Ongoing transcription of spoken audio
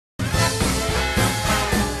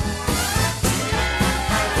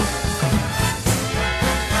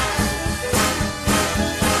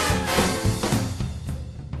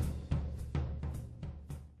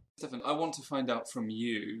I want to find out from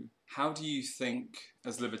you, how do you think,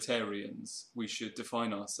 as libertarians, we should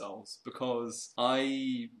define ourselves? Because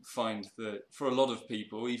I find that for a lot of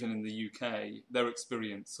people, even in the UK, their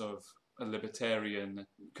experience of a libertarian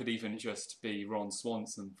could even just be Ron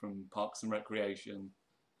Swanson from Parks and Recreation.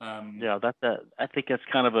 Yeah, I think that's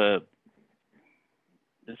kind of a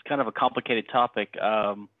complicated topic.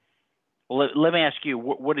 Well, let me ask you,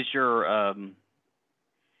 what is your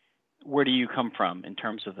where do you come from in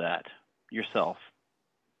terms of that yourself?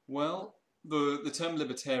 Well, the term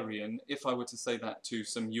libertarian, if I were to say that to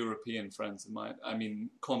some European friends of mine, I mean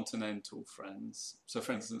continental friends. So,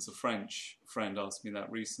 for instance, a French friend asked me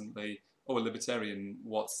that recently. Oh, a libertarian,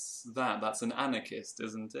 what's that? That's an anarchist,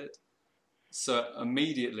 isn't it? So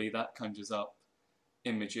immediately that conjures up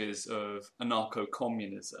images of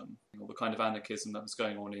anarcho-communism, or the kind of anarchism that was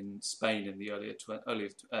going on in Spain in the early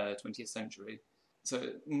 20th century. So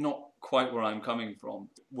not quite where I'm coming from.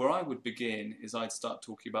 Where I would begin is I'd start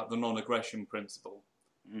talking about the non-aggression principle.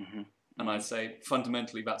 Mm-hmm. And I'd say,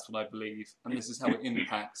 fundamentally, that's what I believe. And this is how it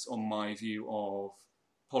impacts on my view of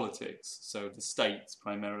politics, so the state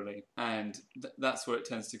primarily. And that's where it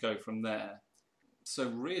tends to go from there. So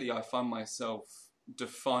really, I find myself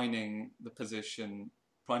defining the position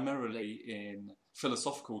primarily in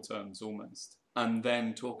philosophical terms almost, and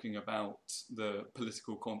then talking about the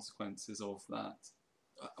political consequences of that.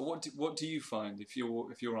 What do you find if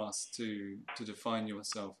you're asked to define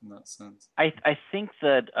yourself in that sense? I think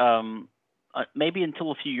that maybe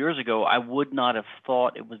until a few years ago, I would not have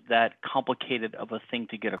thought it was that complicated of a thing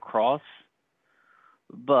to get across.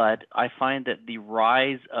 But I find that the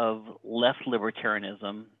rise of left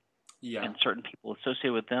libertarianism and certain people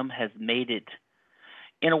associated with them has made it,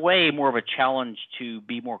 in a way, more of a challenge to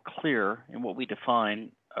be more clear in what we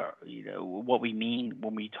define, what we mean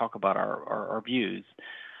when we talk about our views.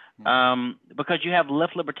 Because you have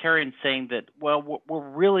left libertarians saying that, well, we're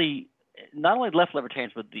really not only left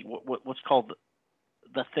libertarians, but what's called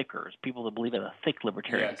the thickers, people that believe in a thick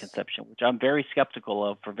libertarian conception, which I'm very skeptical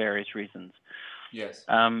of for various reasons. Yes.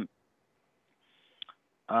 Well,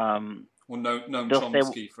 Noam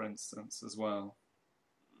Chomsky, for instance, as well.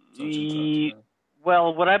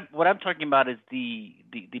 Well, what I'm talking about is the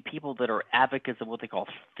people that are advocates of what they call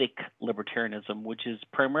thick libertarianism, which is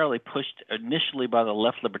primarily pushed initially by the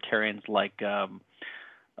left libertarians like Kevin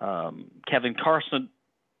Carson,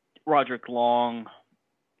 Roderick Long.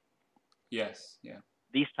 Yes, yeah.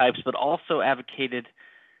 These types, but also advocated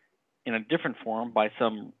in a different form by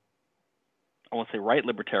some, I won't say right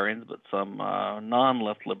libertarians, but some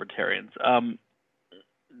non-left libertarians.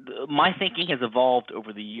 My thinking has evolved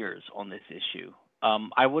over the years on this issue.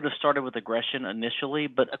 I would have started with aggression initially,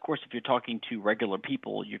 but of course, if you're talking to regular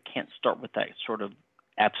people, you can't start with that sort of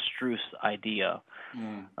abstruse idea.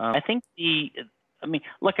 I think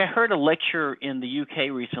look, I heard a lecture in the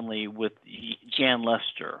UK recently with Jan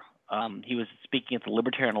Lester. He was speaking at the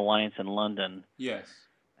Libertarian Alliance in London. Yes.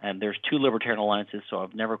 And there's two Libertarian Alliances, so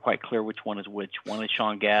I'm never quite clear which one is which. One is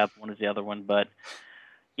Sean Gabb, one is the other one. But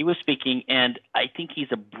he was speaking, and I think he's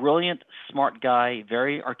a brilliant, smart guy,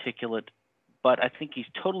 very articulate, but I think he's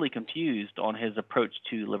totally confused on his approach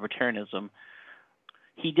to libertarianism.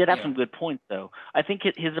 He did have some good points, though. I think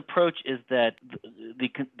his approach is that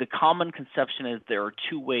the common conception is there are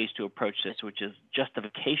two ways to approach this, which is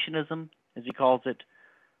justificationism, as he calls it,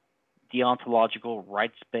 deontological,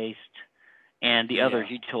 rights-based, and the other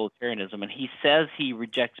is utilitarianism. And he says he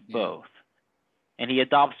rejects both. And he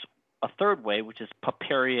adopts a third way, which is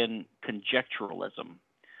Popperian conjecturalism.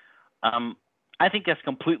 I think that's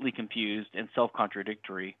completely confused and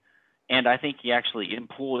self-contradictory. And I think he actually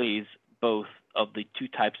employs both of the two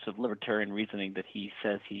types of libertarian reasoning that he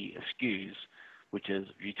says he eschews, which is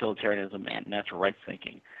utilitarianism and natural rights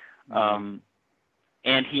thinking. And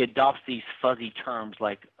he adopts these fuzzy terms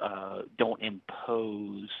like don't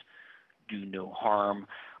impose, do no harm.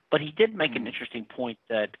 But he did make an interesting point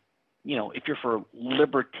that, if you're for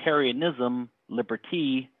libertarianism,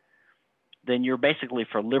 liberty, then you're basically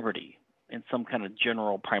for liberty in some kind of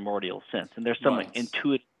general primordial sense. And there's some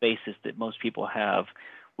intuitive basis that most people have,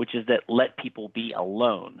 which is that let people be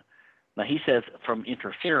alone. Now, he says from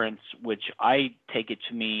interference, which I take it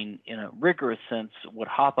to mean in a rigorous sense what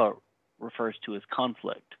Hoppe refers to as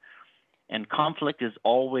conflict. And conflict is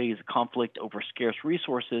always conflict over scarce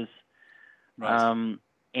resources.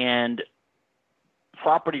 And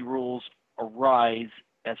property rules arise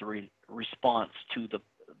as a response to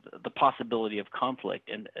the possibility of conflict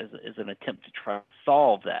and as an attempt to try to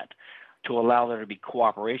solve that, to allow there to be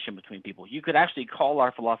cooperation between people. You could actually call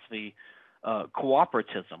our philosophy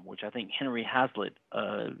cooperatism, which I think Henry Hazlitt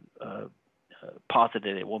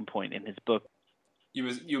posited at one point in his book. You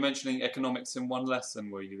were mentioning economics in one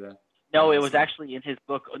lesson, were you there? No, it was actually in his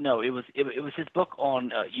book. No, it was his book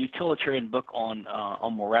on utilitarian book on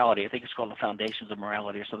morality. I think it's called The Foundations of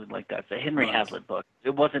Morality or something like that. It's a Henry Hazlitt book.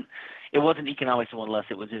 It wasn't economics in one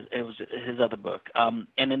lesson. It was his other book. And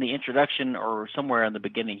in the introduction or somewhere in the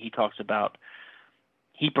beginning, he talks about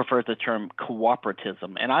he prefers the term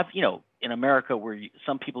cooperatism. And I've in America,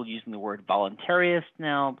 some people using the word voluntarist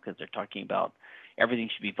now because they're talking about everything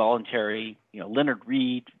should be voluntary. Leonard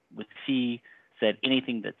Read with C said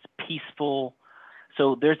anything that's peaceful.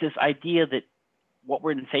 So there's this idea that what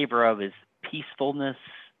we're in favor of is peacefulness,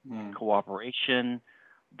 cooperation,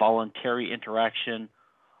 voluntary interaction,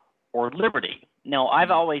 or liberty. Now, I've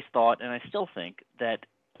always thought, and I still think, that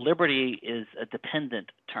liberty is a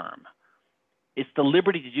dependent term. It's the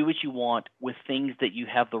liberty to do what you want with things that you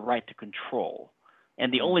have the right to control.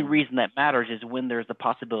 And the only reason that matters is when there's the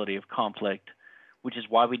possibility of conflict, which is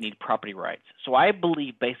why we need property rights. So I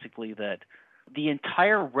believe basically that the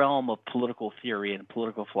entire realm of political theory and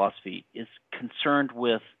political philosophy is concerned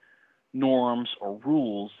with norms or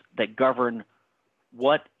rules that govern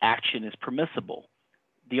what action is permissible.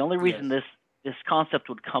 The only reason this concept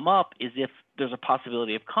would come up is if there's a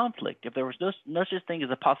possibility of conflict. If there was no such thing as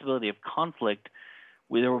a possibility of conflict,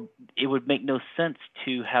 it would make no sense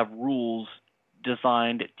to have rules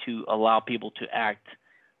designed to allow people to act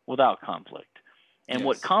without conflict. And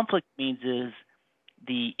what conflict means is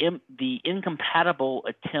the incompatible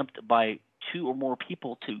attempt by two or more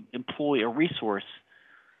people to employ a resource,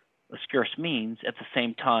 a scarce means, at the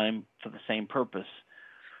same time for the same purpose.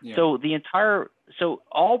 Yeah. So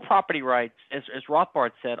all property rights, as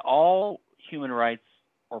Rothbard said, all human rights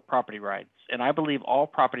are property rights, and I believe all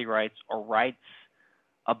property rights are rights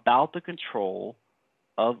about the control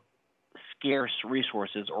of scarce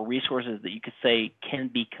resources or resources that you could say can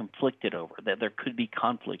be conflicted over, that there could be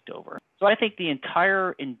conflict over. So I think the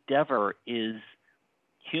entire endeavor is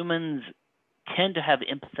humans tend to have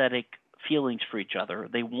empathetic feelings for each other.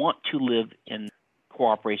 They want to live in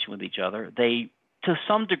cooperation with each other. They, to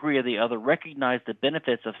some degree or the other, recognize the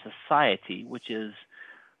benefits of society, which is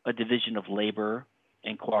a division of labor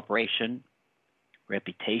and cooperation,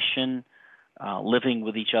 reputation, living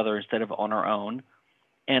with each other instead of on our own.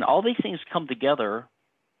 And all these things come together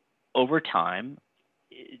over time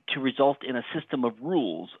to result in a system of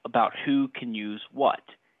rules about who can use what.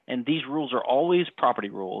 And these rules are always property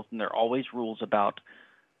rules, and they're always rules about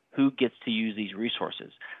who gets to use these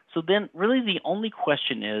resources. So then really the only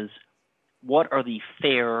question is, what are the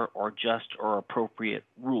fair or just or appropriate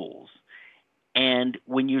rules? And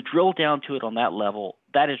when you drill down to it on that level,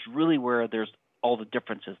 that is really where there's all the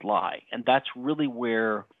differences lie. And that's really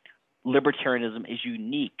where libertarianism is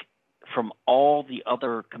unique from all the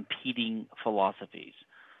other competing philosophies.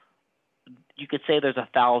 You could say there's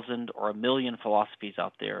 1,000 or 1,000,000 philosophies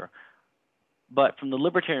out there, but from the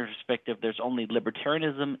libertarian perspective, there's only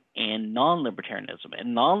libertarianism and non-libertarianism.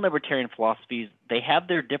 And non-libertarian philosophies, they have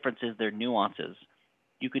their differences, their nuances.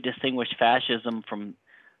 You could distinguish fascism from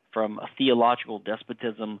a theological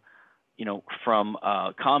despotism, from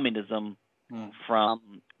communism,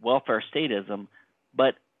 from welfare statism,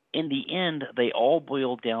 but in the end, they all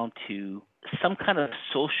boil down to some kind of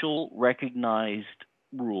social recognized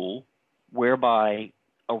rule whereby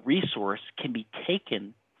a resource can be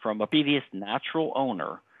taken from a previous natural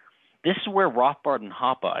owner. This is where Rothbard and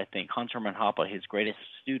Hoppe, I think, Hans Hermann Hoppe, his greatest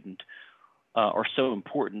student, are so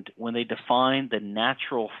important when they define the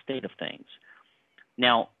natural state of things.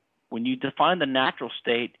 Now, when you define the natural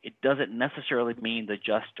state, it doesn't necessarily mean the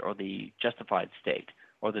just or the justified state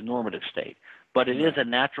or the normative state. But it is a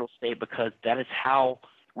natural state because that is how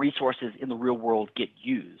resources in the real world get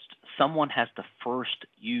used. Someone has to first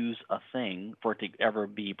use a thing for it to ever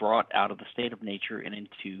be brought out of the state of nature and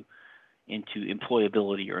into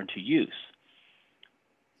employability or into use.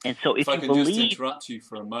 And so if I you can believe, just interrupt you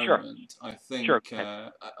for a moment, sure. I think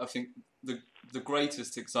I think the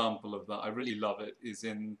greatest example of that, I really love it, is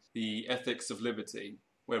in the Ethics of Liberty,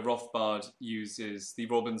 where Rothbard uses the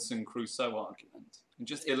Robinson Crusoe argument and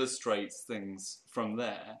just illustrates things from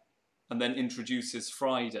there, and then introduces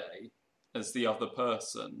Friday as the other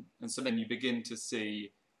person. And so then you begin to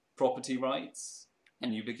see property rights,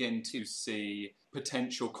 and you begin to see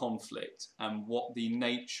potential conflict and what the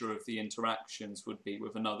nature of the interactions would be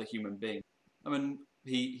with another human being. I mean,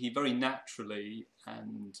 he very naturally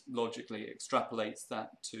and logically extrapolates that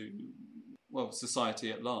to,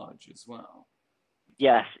 society at large as well.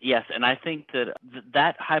 Yes, and I think that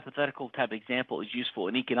that hypothetical type example is useful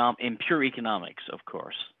in pure economics, of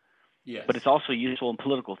course. Yes. But it's also useful in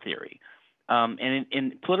political theory. And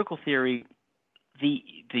in political theory,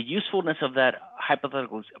 the usefulness of that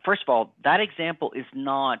hypothetical, first of all, that example is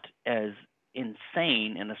not as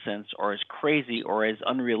insane in a sense, or as crazy, or as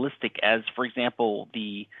unrealistic as, for example,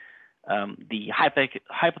 the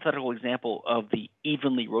hypothetical example of the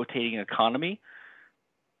evenly rotating economy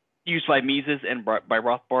used by Mises and by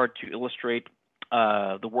Rothbard to illustrate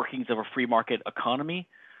the workings of a free market economy.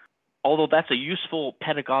 Although that's a useful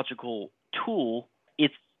pedagogical tool,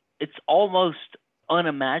 it's almost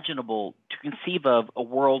unimaginable to conceive of a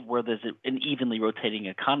world where there's an evenly rotating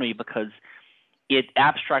economy, because it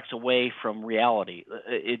abstracts away from reality.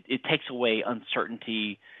 It takes away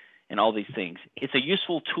uncertainty and all these things. It's a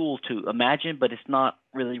useful tool to imagine, but it's not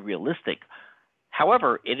really realistic.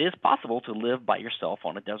 However, it is possible to live by yourself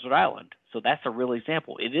on a desert island. So that's a real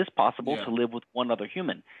example. It is possible to live with one other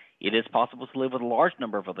human. It is possible to live with a large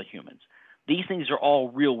number of other humans. These things are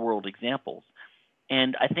all real-world examples.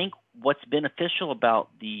 And I think what's beneficial about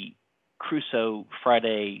the Crusoe,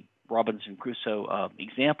 Friday, Robinson Crusoe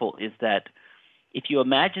example is that if you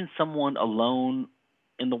imagine someone alone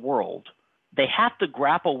in the world, they have to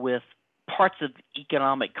grapple with parts of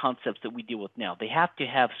economic concepts that we deal with now. They have to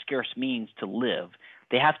have scarce means to live.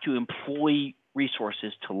 They have to employ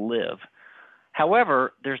resources to live.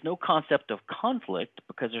 However, there's no concept of conflict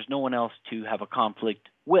because there's no one else to have a conflict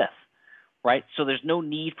with, right? So there's no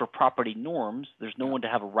need for property norms. There's no one to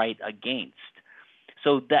have a right against.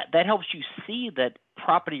 So that helps you see that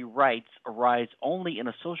property rights arise only in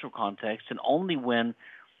a social context and only when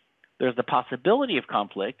there's the possibility of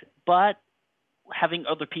conflict, but having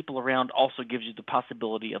other people around also gives you the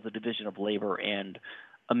possibility of the division of labor and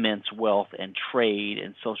immense wealth and trade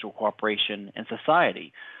and social cooperation and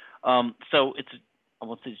society. So it's, I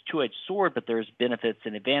won't say it's a two-edged sword, but there's benefits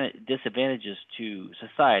and disadvantages to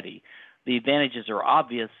society. The advantages are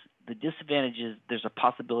obvious. The disadvantages, there's a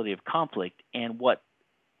possibility of conflict. And what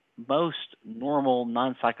most normal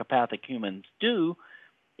non-psychopathic humans do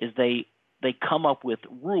is they come up with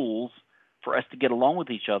rules for us to get along with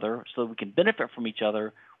each other so that we can benefit from each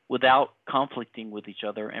other without conflicting with each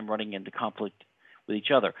other and running into conflict with each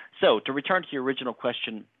other. So to return to your original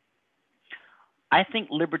question, I think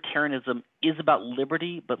libertarianism is about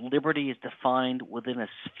liberty, but liberty is defined within a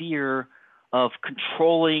sphere of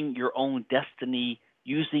controlling your own destiny,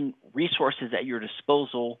 using resources at your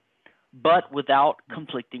disposal, but without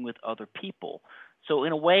conflicting with other people. So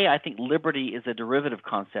in a way, I think liberty is a derivative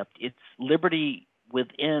concept. It's liberty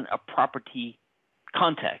within a property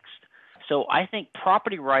context. So I think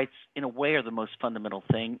property rights, in a way, are the most fundamental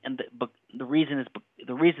thing, and the reason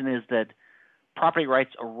is that property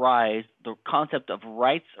rights arise, the concept of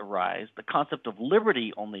rights arise, the concept of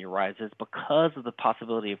liberty only arises because of the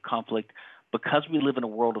possibility of conflict, because we live in a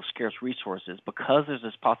world of scarce resources, because there's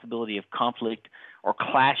this possibility of conflict or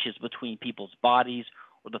clashes between people's bodies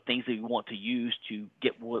or the things that we want to use to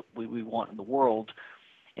get what we want in the world.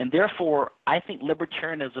 And therefore, I think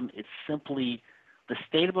libertarianism is simply the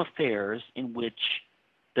state of affairs in which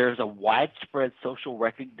there's a widespread social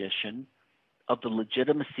recognition of the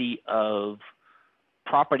legitimacy of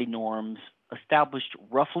property norms established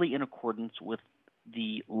roughly in accordance with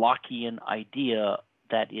the Lockean idea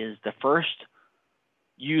that is the first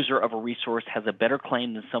user of a resource has a better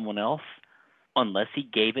claim than someone else unless he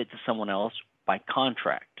gave it to someone else by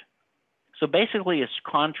contract. So basically it's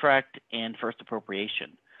contract and first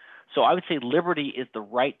appropriation. So I would say liberty is the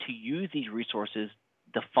right to use these resources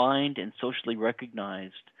defined and socially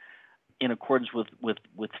recognized in accordance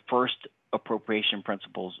with first appropriation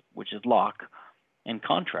principles, which is Locke, and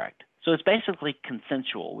contract. So it's basically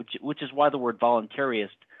consensual, which is why the word voluntarist,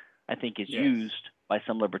 I think, is used by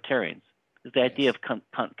some libertarians. It's the idea of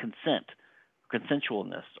consent,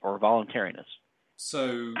 consensualness, or voluntariness.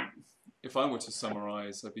 So if I were to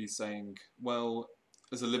summarize, I'd be saying, well,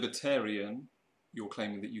 as a libertarian, you're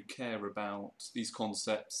claiming that you care about these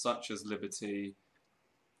concepts such as liberty,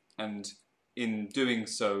 and in doing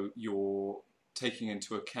so, you're taking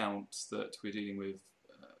into account that we're dealing with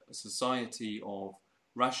a society of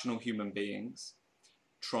rational human beings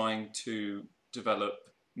trying to develop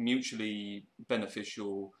mutually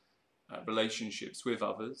beneficial relationships with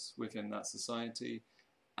others within that society.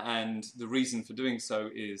 And the reason for doing so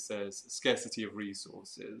is there's a scarcity of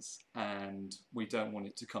resources and we don't want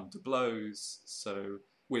it to come to blows. So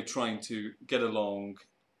we're trying to get along.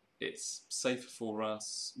 It's safer for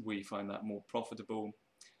us. We find that more profitable.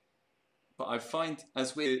 But I find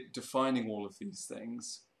as we're defining all of these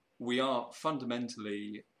things, we are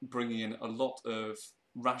fundamentally bringing in a lot of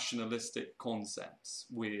rationalistic concepts.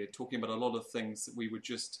 We're talking about a lot of things that we would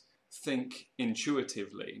just think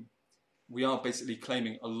intuitively. We are basically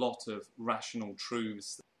claiming a lot of rational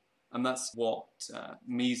truths. And that's what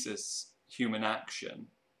Mises human action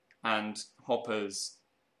and Hopper's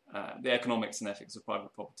The Economics and Ethics of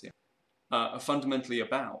Private Property are fundamentally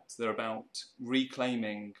about. They're about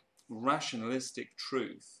reclaiming rationalistic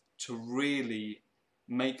truth to really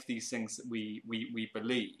make these things that we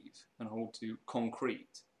believe and hold to concrete.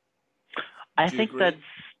 I Do you think agree?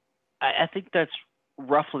 I think that's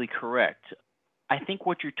roughly correct. I think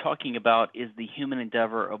what you're talking about is the human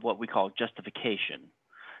endeavor of what we call justification.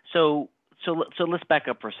 So let's back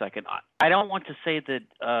up for a second. I don't want to say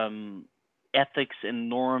that ethics and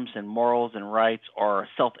norms and morals and rights are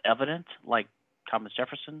self-evident, like Thomas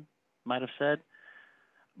Jefferson might have said.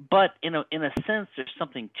 But in a sense, there's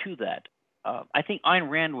something to that. I think Ayn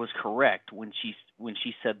Rand was correct when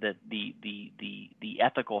she said that the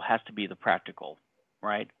ethical has to be the practical,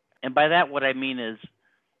 right? And by that, what I mean is,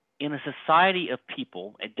 in a society of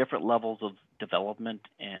people at different levels of development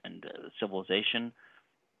and civilization,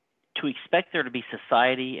 to expect there to be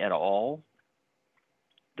society at all,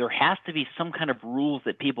 there has to be some kind of rules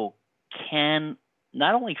that people can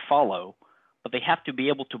not only follow, but they have to be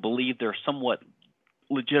able to believe they're somewhat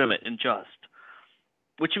legitimate and just,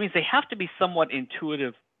 which means they have to be somewhat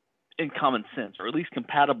intuitive and common sense, or at least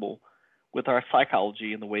compatible with our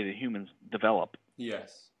psychology and the way that humans develop.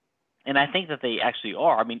 Yes. And I think that they actually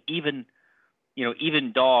are. I mean, even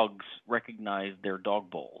dogs recognize their dog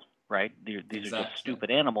bowl, right? These Exactly. are just stupid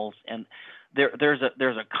animals, and there's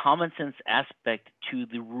a common sense aspect to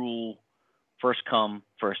the rule: first come,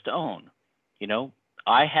 first own.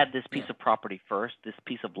 I had this piece of property first, this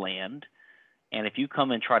piece of land, and if you come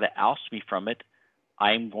and try to oust me from it,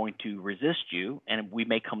 I'm going to resist you, and we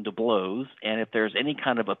may come to blows. And if there's any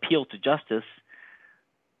kind of appeal to justice,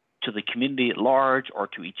 to the community at large or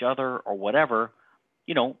to each other or whatever,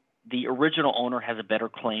 the original owner has a better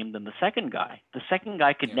claim than the second guy. The second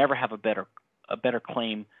guy could never have a better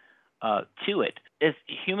claim to it. As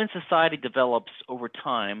human society develops over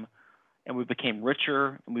time, and we became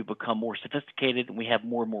richer and we become more sophisticated, and we have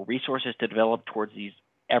more and more resources to develop towards these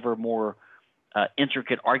ever more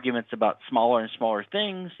intricate arguments about smaller and smaller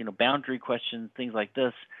things, boundary questions, things like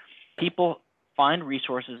this, people find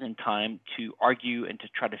resources and time to argue and to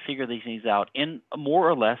try to figure these things out in a more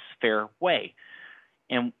or less fair way.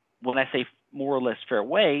 And when I say more or less fair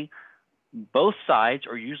way, both sides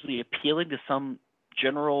are usually appealing to some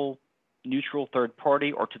general neutral third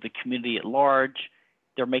party or to the community at large.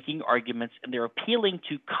 They're making arguments, and they're appealing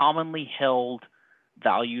to commonly held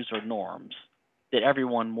values or norms that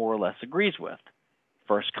everyone more or less agrees with.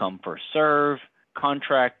 First come, first serve,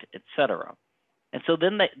 contract, etc. And so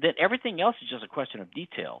then everything else is just a question of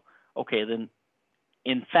detail. Okay, then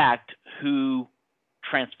in fact, who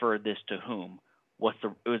transferred this to whom?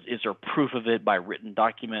 Is there proof of it by written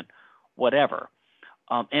document? Whatever.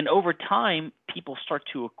 And over time, people start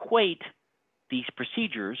to equate these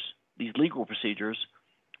procedures, these legal procedures,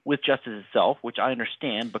 with justice itself, which I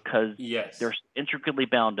understand because they're intricately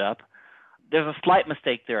bound up. There's a slight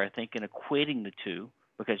mistake there, I think, in equating the two,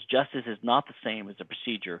 because justice is not the same as a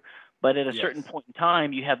procedure. But at a certain point in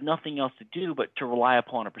time, you have nothing else to do but to rely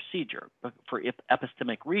upon a procedure for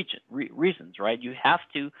epistemic reasons, right? You have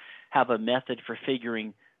to have a method for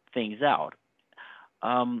figuring things out.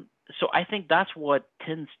 So I think that's what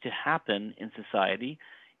tends to happen in society.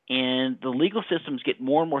 And the legal systems get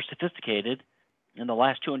more and more sophisticated. In the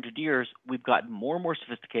last 200 years, we've gotten more and more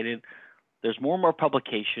sophisticated. There's more and more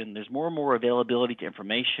publication. There's more and more availability to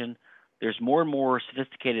information. There's more and more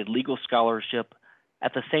sophisticated legal scholarship.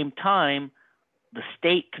 At the same time, the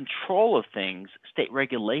state control of things, state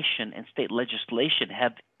regulation, and state legislation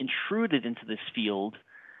have intruded into this field,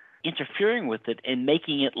 interfering with it and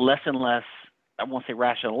making it less and less, I won't say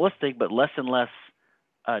rationalistic, but less and less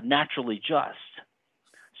naturally just.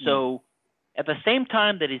 So at the same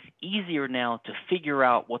time that it's easier now to figure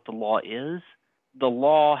out what the law is, the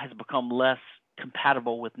law has become less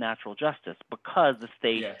compatible with natural justice because the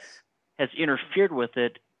state has interfered with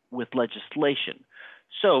it with legislation.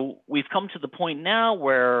 So we've come to the point now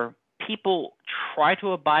where people try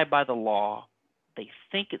to abide by the law. They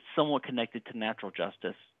think it's somewhat connected to natural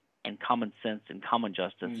justice and common sense and common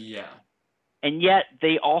justice. Yeah. And yet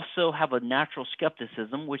they also have a natural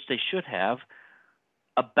skepticism, which they should have,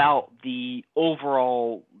 about the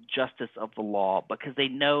overall justice of the law, because they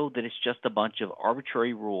know that it's just a bunch of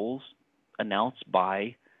arbitrary rules announced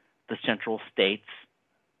by the central states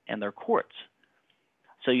and their courts.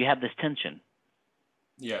 So you have this tension.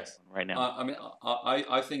 Yes. Right now. I mean,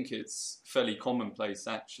 I think it's fairly commonplace,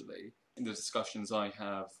 actually, in the discussions I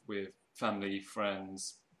have with family,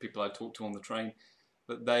 friends, people I talk to on the train,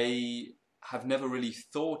 that they have never really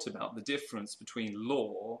thought about the difference between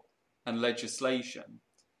law and legislation.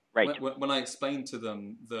 Right. when I explain to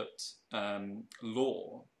them that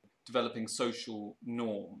law, developing social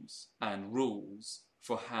norms and rules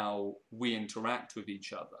for how we interact with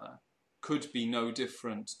each other, could be no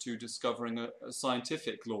different to discovering a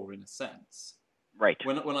scientific law in a sense. Right.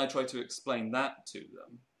 When I try to explain that to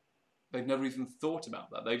them, they've never even thought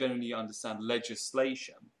about that. They only understand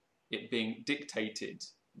legislation, it being dictated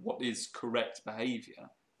what is correct behaviour.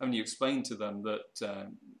 And when you explain to them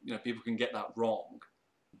that people can get that wrong,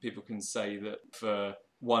 people can say that for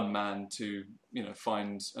one man to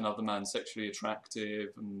find another man sexually attractive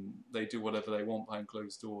and they do whatever they want behind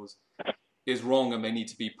closed doors is wrong and they need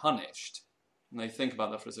to be punished. And they think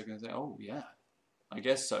about that for a second and say, oh yeah, I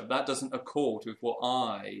guess so. That doesn't accord with what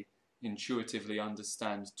I intuitively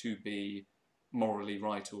understand to be morally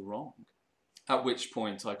right or wrong. At which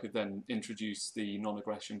point I could then introduce the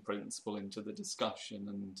non-aggression principle into the discussion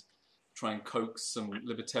and try and coax some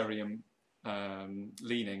libertarian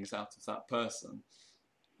leanings out of that person.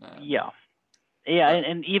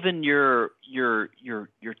 And even your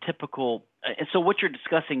typical, and so what you're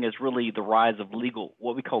discussing is really the rise of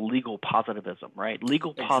what we call legal positivism, right?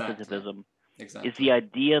 Legal positivism is the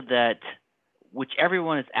idea that, which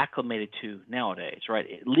everyone is acclimated to nowadays,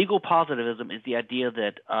 right? Legal positivism is the idea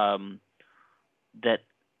that that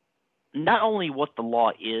not only what the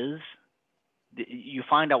law is, you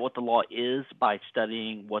find out what the law is by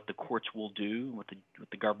studying what the courts will do, what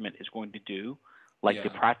the government is going to do, like the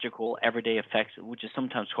practical everyday effects, which is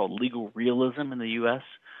sometimes called legal realism in the U.S.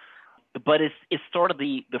 But it's sort of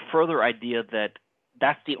the further idea that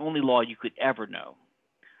that's the only law you could ever know,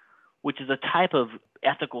 which is a type of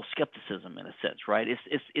ethical skepticism in a sense, right?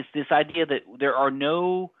 It's this idea that there are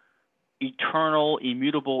no eternal,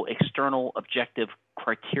 immutable, external, objective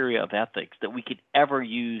criteria of ethics that we could ever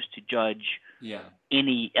use to judge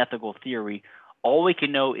any ethical theory. All we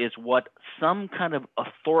can know is what some kind of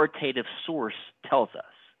authoritative source tells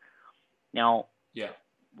us. Now,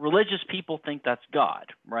 religious people think that's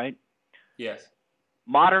God, right? Yes.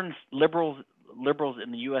 Modern liberals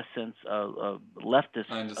in the U.S. sense,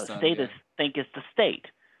 leftist statists think it's the state.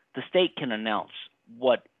 The state can announce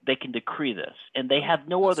what they can decree this, and they have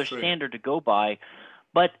no other standard to go by.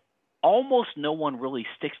 But almost no one really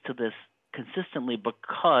sticks to this consistently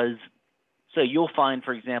because, so you'll find,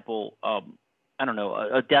 for example, a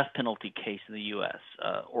death penalty case in the U.S.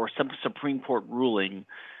 Or some Supreme Court ruling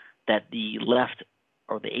that the left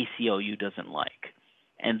or the ACLU doesn't like.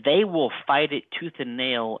 And they will fight it tooth and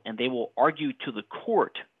nail, and they will argue to the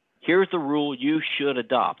court, here's the rule you should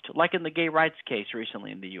adopt, like in the gay rights case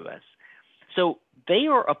recently in the U.S. So they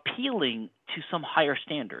are appealing to some higher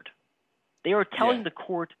standard. They are telling the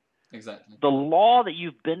court the law that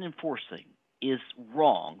you've been enforcing is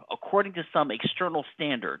wrong according to some external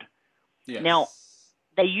standard. Yes. Now,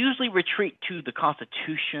 they usually retreat to the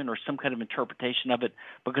Constitution or some kind of interpretation of it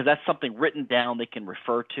because that's something written down they can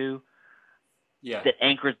refer to that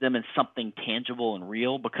anchors them in something tangible and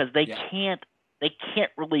real, because they can't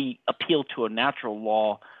really appeal to a natural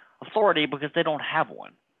law authority because they don't have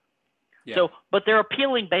one. Yeah. So, but they're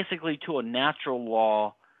appealing basically to a natural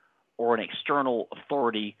law or an external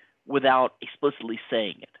authority without explicitly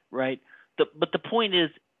saying it, right? But the point is,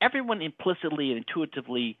 everyone implicitly and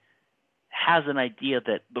intuitively has an idea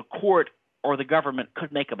that the court or the government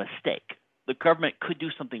could make a mistake. The government could do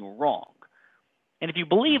something wrong. And if you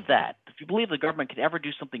believe that, if you believe the government could ever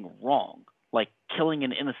do something wrong, like killing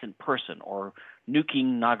an innocent person or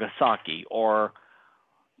nuking Nagasaki or,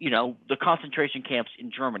 the concentration camps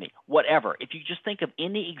in Germany, whatever, if you just think of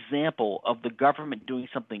any example of the government doing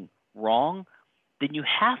something wrong, then you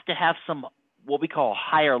have to have some what we call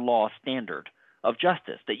higher law standard of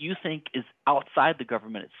justice that you think is outside the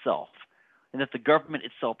government itself and that the government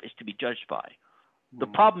itself is to be judged by. The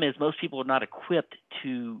problem is most people are not equipped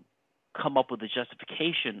to come up with a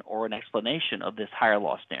justification or an explanation of this higher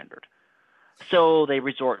law standard. So they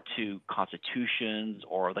resort to constitutions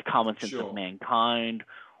or the common sense of mankind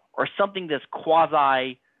or something that's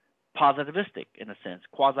quasi-positivistic in a sense,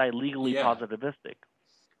 quasi-legally positivistic.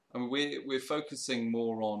 I mean, we're focusing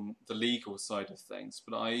more on the legal side of things,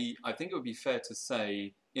 but I think it would be fair to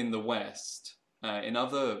say in the West, in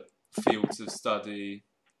other fields of study,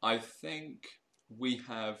 I think we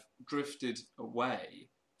have drifted away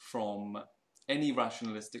from any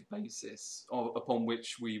rationalistic basis upon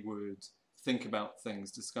which we would think about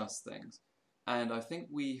things, discuss things. And I think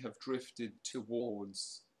we have drifted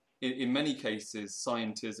towards, in many cases,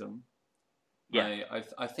 scientism. Yeah.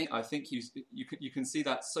 I think you can see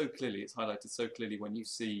that so clearly. It's highlighted so clearly when you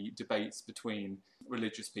see debates between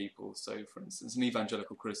religious people. So, for instance, an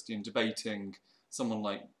evangelical Christian debating someone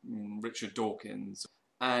like Richard Dawkins,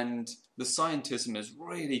 And the scientism is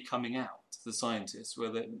really coming out, the scientists,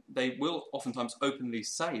 where they will oftentimes openly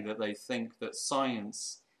say that they think that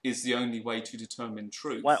science is the only way to determine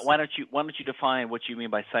truth. Why don't you define what you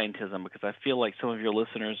mean by scientism? Because I feel like some of your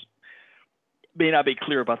listeners may not be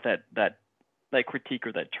clear about that critique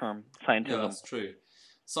or that term, scientism. Yeah, that's true.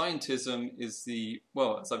 Scientism is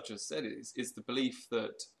as I've just said, is the belief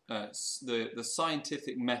that the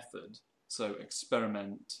scientific method, so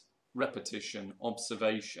experiment, repetition,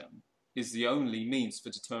 observation, is the only means for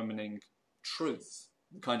determining truth,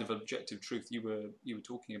 the kind of objective truth you were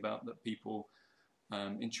talking about that people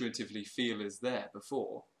intuitively feel is there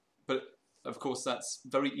before. But of course, that's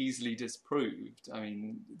very easily disproved. I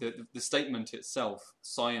mean, the statement itself,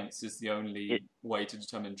 science is the only way to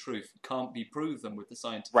determine truth, can't be proven with the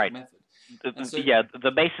scientific method.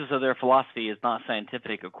 The basis of their philosophy is not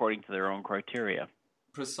scientific according to their own criteria.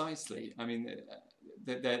 Precisely. I mean,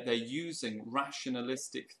 they're using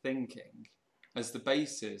rationalistic thinking as the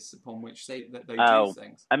basis upon which they do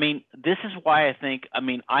things. I mean, this is why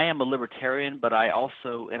I am a libertarian, but I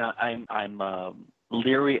also, I'm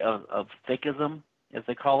leery of thickism, as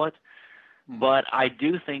they call it. But I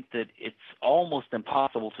do think that it's almost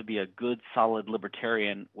impossible to be a good, solid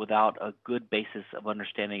libertarian without a good basis of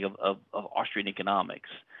understanding of Austrian economics.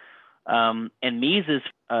 And Mises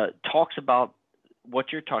talks about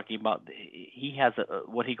what you're talking about. He has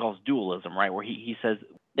what he calls dualism, right, where he says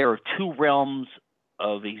there are two realms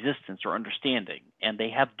of existence or understanding, and they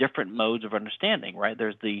have different modes of understanding, right?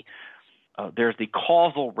 There's the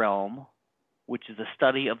causal realm, which is a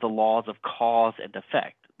study of the laws of cause and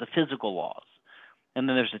effect, the physical laws. And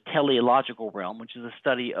then there's the teleological realm, which is a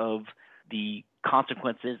study of the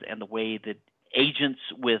consequences and the way that agents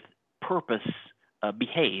with purpose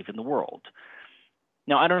behave in the world.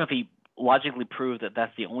 Now, I don't know if he logically proved that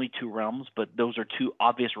that's the only two realms, but those are two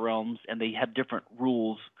obvious realms, and they have different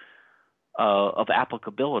rules of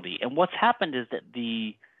applicability. And what's happened is that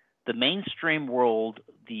the mainstream world,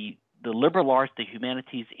 the liberal arts, the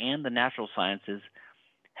humanities, and the natural sciences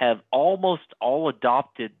have almost all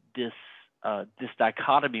adopted this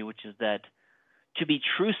dichotomy, which is that to be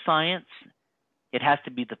true science, it has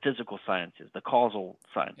to be the physical sciences, the causal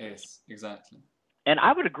sciences. Yes, exactly. And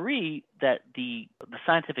I would agree that the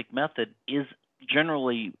scientific method is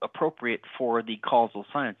generally appropriate for the causal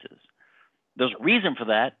sciences. There's a reason for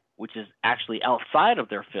that, which is actually outside of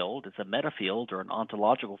their field. It's a meta field or an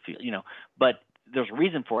ontological field, but there's a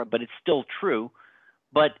reason for it, but it's still true.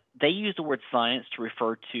 But they use the word science to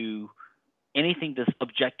refer to anything that's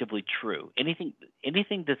objectively true.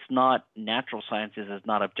 Anything that's not natural sciences is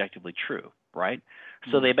not objectively true, right?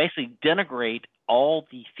 So they basically denigrate all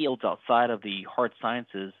the fields outside of the hard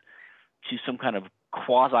sciences to some kind of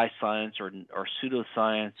quasi-science or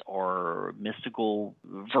pseudoscience or mystical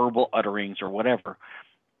verbal utterings or whatever.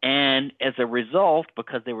 And as a result,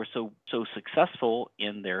 because they were so successful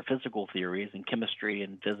in their physical theories in chemistry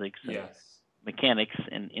and physics and mechanics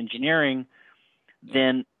and engineering,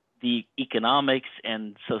 then the economics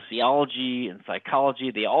and sociology and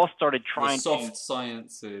psychology, they all started trying the soft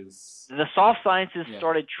sciences. The soft sciences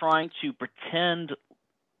started trying to pretend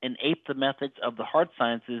and ape the methods of the hard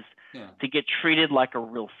sciences to get treated like a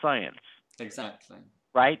real science. Exactly.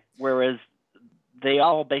 Right? Whereas they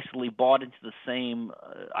all basically bought into the same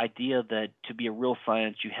idea that to be a real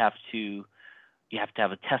science, you have to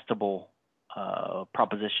have a testable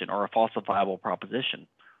proposition or a falsifiable proposition.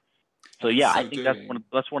 So I think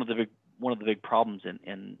that's one of the big problems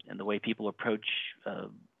in the way people approach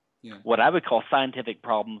what I would call scientific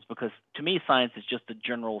problems, because to me science is just the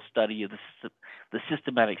general study of the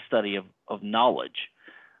systematic study of knowledge.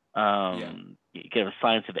 You can have a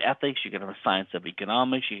science of ethics, you can have a science of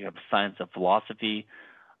economics, you can have a science of philosophy,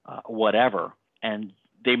 whatever, and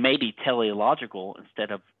they may be teleological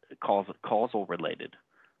instead of causal related.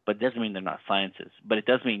 But it doesn't mean they're not sciences. But it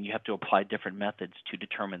does mean you have to apply different methods to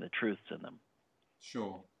determine the truths in them.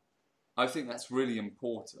 Sure. I think that's really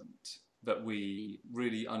important that we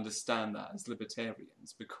really understand that as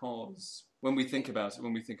libertarians, because when we think about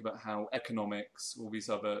how economics, all these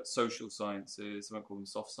other social sciences, I won't call them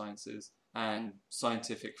soft sciences, and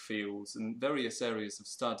scientific fields and various areas of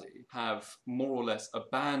study have more or less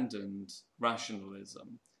abandoned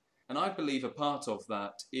rationalism. And I believe a part of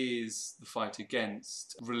that is the fight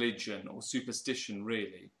against religion or superstition,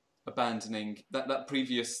 really. Abandoning that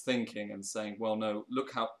previous thinking and saying, well, no,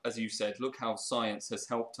 look how, as you said, look how science has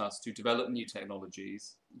helped us to develop new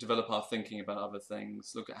technologies, develop our thinking about other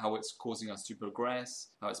things, look at how it's causing us to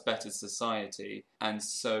progress, how it's bettered society. And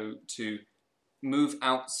so to move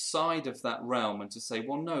outside of that realm and to say,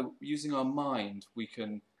 well, no, using our mind, we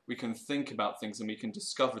can we can think about things and we can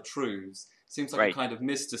discover truths. It seems like a Right. kind of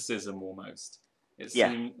mysticism almost. It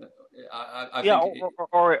Yes. seems, I Yeah. think,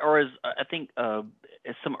 Or as I think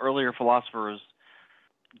as some earlier philosophers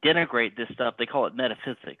denigrate this stuff, they call it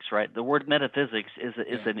metaphysics. Right. The word metaphysics is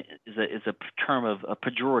a term of a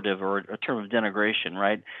pejorative or a term of denigration.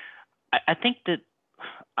 Right. I think that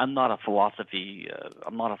I'm not a philosopher.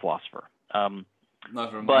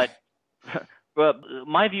 neither am I. But but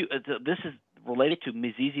my view, this is related to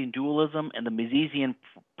Misesian dualism and the Misesian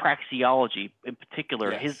praxeology in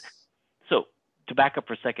particular. Yes. So to back up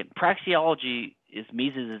for a second, praxeology is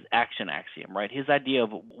Mises' action axiom, right? His idea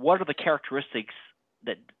of what are the characteristics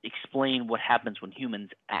that explain what happens when humans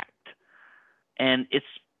act. And it's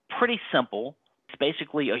pretty simple. It's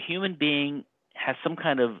basically a human being has some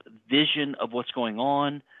kind of vision of what's going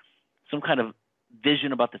on, some kind of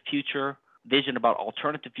vision about the future, vision about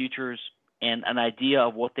alternative futures, and an idea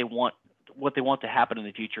of what they want to happen in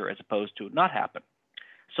the future as opposed to not happen.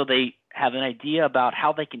 So they have an idea about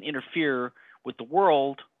how they can interfere with the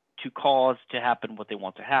world to cause to happen what they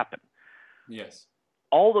want to happen. Yes.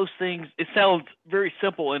 All those things, it sounds very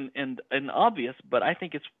simple and obvious, but I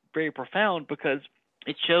think it's very profound because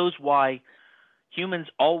it shows why humans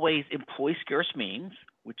always employ scarce means,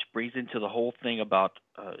 which brings into the whole thing about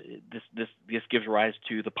this gives rise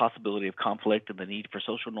to the possibility of conflict and the need for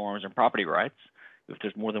social norms and property rights if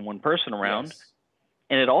there's more than one person around. Yes.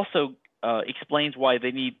 And it also explains why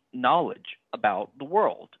they need knowledge about the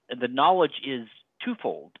world. And the knowledge is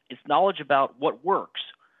twofold. It's knowledge about what works,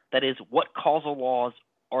 that is, what causal laws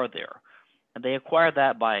are there. And they acquire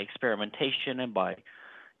that by experimentation and by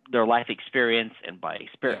their life experience and by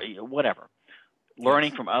whatever,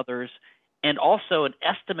 learning from others, and also an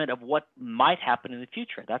estimate of what might happen in the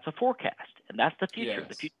future. That's a forecast, and that's the future. Yes.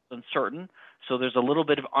 The future is uncertain, so there's a little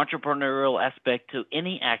bit of entrepreneurial aspect to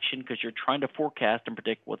any action because you're trying to forecast and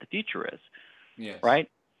predict what the future is, Yes. right?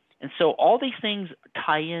 And so all these things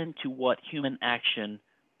tie into what human action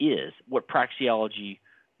is, what praxeology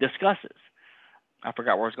discusses. I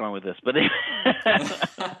forgot where I was going with this, but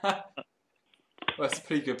well, that's a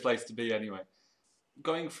pretty good place to be anyway.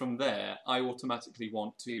 Going from there, I automatically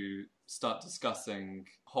want to start discussing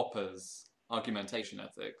Hopper's argumentation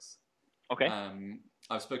ethics. Okay.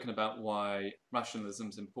 I've spoken about why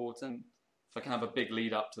rationalism's important. If I can have a big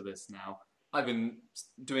lead up to this now, I've been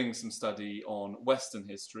doing some study on Western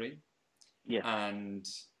history. Yes. And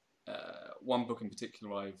one book in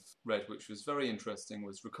particular I've read, which was very interesting,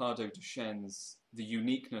 was Ricardo Duchene's The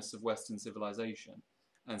Uniqueness of Western Civilization.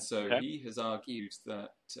 And so he has argued that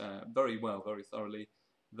very thoroughly,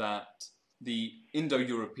 that the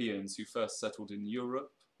Indo-Europeans who first settled in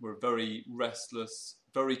Europe were very restless,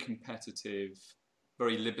 very competitive,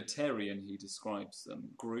 very libertarian, he describes them,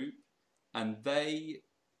 group. And they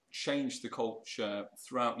changed the culture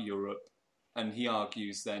throughout Europe. And he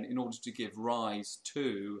argues then, in order to give rise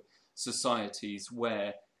to societies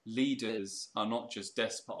where leaders are not just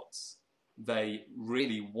despots, they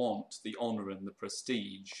really want the honour and the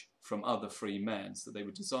prestige from other free men, so they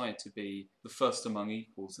would desire to be the first among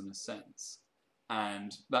equals in a sense.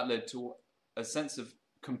 And that led to a sense of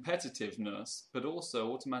competitiveness, but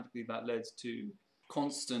also automatically that led to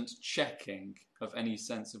constant checking of any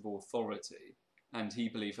sense of authority. And he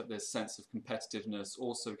believed that this sense of competitiveness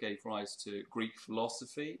also gave rise to Greek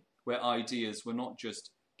philosophy, where ideas were not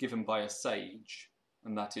just given by a sage,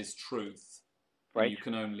 and that is truth. Right. You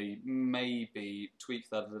can only maybe tweak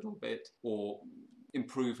that a little bit or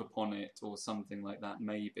improve upon it or something like that,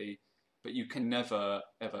 maybe. But you can never,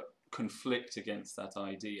 ever conflict against that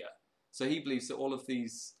idea. So he believes that all of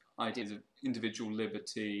these ideas of individual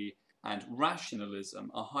liberty and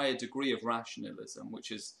rationalism, a higher degree of rationalism,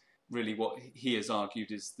 which is really what he has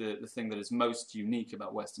argued is the thing that is most unique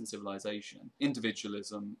about Western civilization,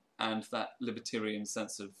 individualism and that libertarian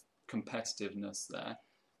sense of competitiveness there,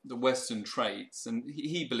 the Western traits, and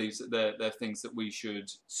he believes that they're things that we should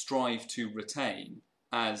strive to retain,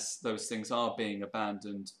 as those things are being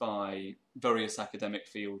abandoned by various academic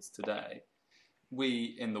fields today.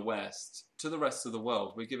 We in the West, to the rest of the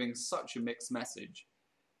world, we're giving such a mixed message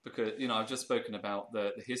because, I've just spoken about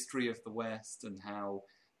the history of the West and how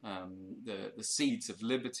the seeds of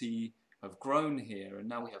liberty have grown here, and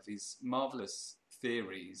now we have these marvelous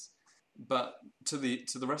theories. But to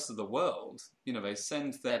the rest of the world, they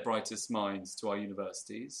send their brightest minds to our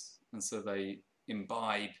universities, and so they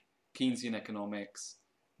imbibe Keynesian economics,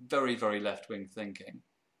 very, very left-wing thinking.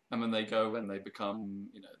 And when they go and they become,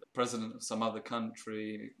 the president of some other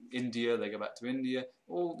country, India, they go back to India,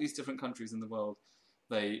 all these different countries in the world,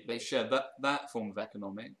 they share that form of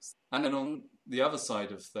economics. And then on the other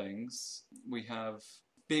side of things, we have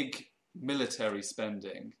big military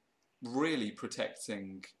spending really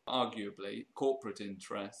protecting, arguably, corporate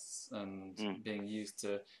interests and being used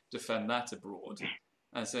to defend that abroad.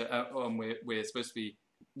 And so we're supposed to be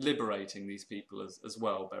liberating these people as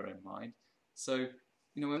well, bear in mind. So,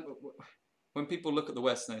 when people look at the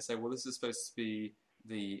West and they say, well, this is supposed to be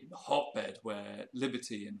the hotbed where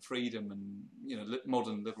liberty and freedom and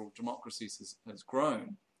modern liberal democracies has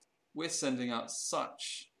grown, we're sending out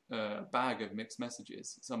such a bag of mixed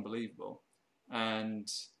messages. It's unbelievable. And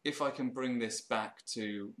if I can bring this back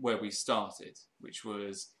to where we started, which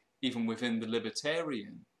was even within the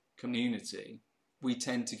libertarian community, we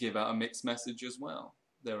tend to give out a mixed message as well.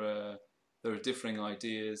 There are differing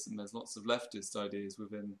ideas, and there's lots of leftist ideas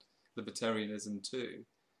within libertarianism too.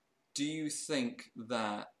 Do you think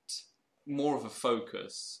that more of a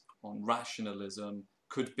focus on rationalism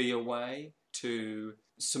could be a way to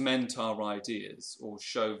cement our ideas, or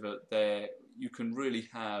show that you can really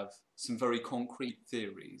have some very concrete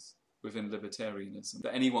theories within libertarianism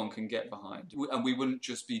that anyone can get behind, and we wouldn't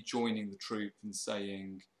just be joining the troop and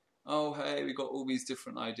saying, oh, hey, we've got all these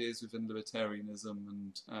different ideas within libertarianism,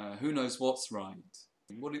 and who knows what's right?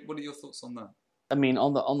 What are your thoughts on that? I mean,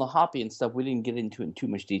 on the Hoppe and stuff, we didn't get into it in too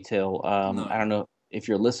much detail. No. I don't know if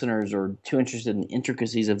your listeners are too interested in the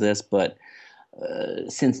intricacies of this, but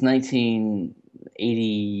since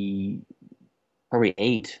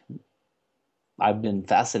 1988, I've been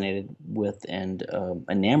fascinated with and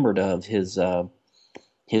enamored of his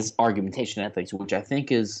argumentation ethics, which I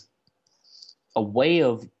think is a way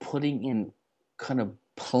of putting in kind of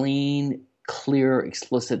plain, clear,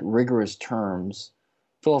 explicit, rigorous terms,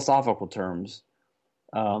 philosophical terms,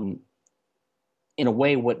 in a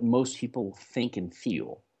way what most people think and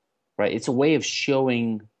feel, right? It's a way of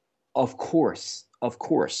showing, of course,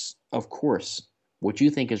 what you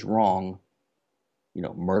think is wrong,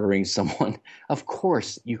 murdering someone, of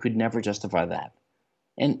course, you could never justify that.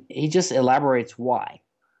 And he just elaborates why.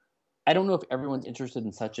 I don't know if everyone's interested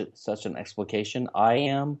in such an explication. I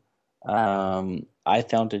am. I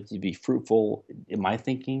found it to be fruitful in my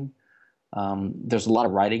thinking. There's a lot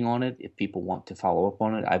of writing on it if people want to follow up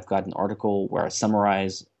on it. I've got an article where I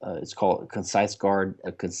summarize, it's called A Concise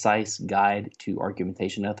Guide to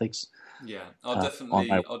Argumentation Ethics. Yeah, I'll definitely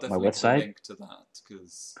put a link to that,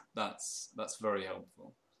 because that's very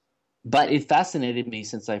helpful. But it fascinated me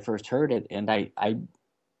since I first heard it, and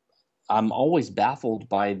I'm always baffled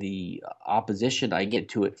by the opposition I get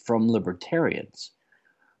to it from libertarians,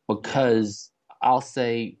 because I'll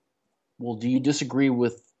say, well, do you disagree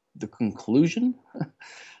with the conclusion?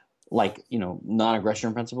 Like,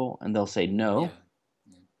 non-aggression principle? And they'll say no. Yeah.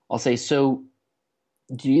 I'll say, so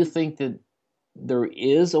do you think that there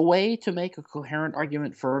is a way to make a coherent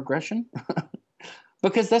argument for aggression?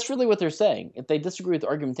 Because that's really what they're saying. If they disagree with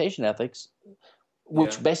argumentation ethics,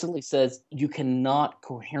 which basically says you cannot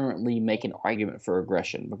coherently make an argument for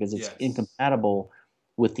aggression because it's incompatible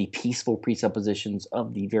with the peaceful presuppositions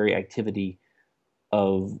of the very activity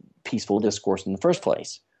of peaceful discourse in the first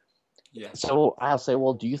place. Yeah. So I'll say,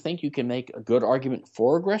 well, do you think you can make a good argument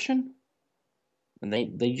for aggression? And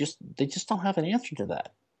they just don't have an answer to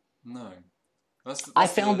that. No. I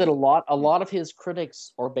found that a lot of his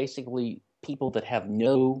critics are basically people that have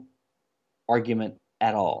no argument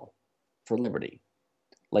at all for liberty.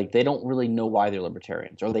 Like, they don't really know why they're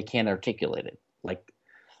libertarians, or they can't articulate it. Like,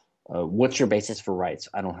 what's your basis for rights?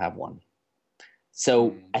 I don't have one.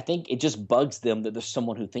 So I think it just bugs them that there's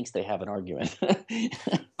someone who thinks they have an argument.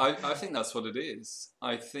 I think that's what it is.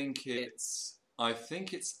 I think it's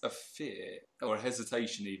a fear or a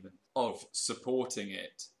hesitation even of supporting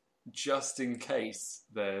it, just in case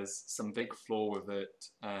there's some big flaw with it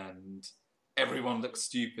and everyone looks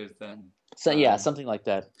stupid then. So something like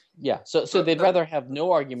that. Yeah. So they'd rather have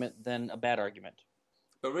no argument than a bad argument.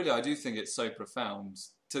 But really, I do think it's so profound,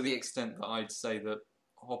 to the extent that I'd say that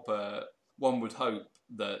Hoppe, one would hope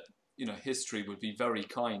that history would be very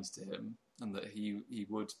kind to him, and that he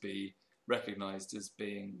would be recognised as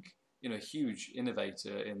being a huge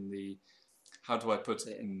innovator in the, how do I put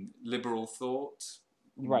it, in liberal thought.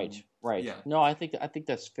 Right. Yeah. No, I think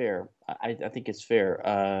that's fair. I think it's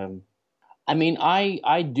fair. I mean,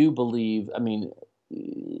 I do believe. I mean,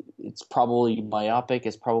 it's probably myopic.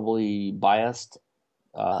 It's probably biased.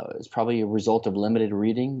 It's probably a result of limited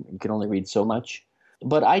reading. You can only read so much.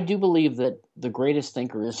 But I do believe that the greatest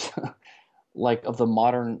thinkers, like of the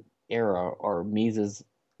modern era, are Mises,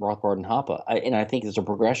 Rothbard, and Hoppe. And I think there's a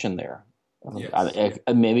progression there. Yes.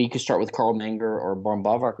 Maybe you could start with Karl Menger or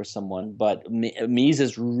Böhm-Bawerk or someone, but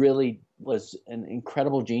Mises really was an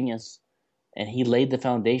incredible genius, and he laid the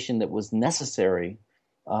foundation that was necessary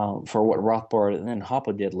for what Rothbard and then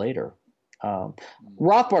Hoppe did later. Um,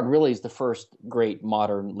 Rothbard really is the first great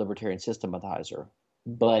modern libertarian systematizer,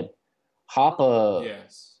 but Hoppe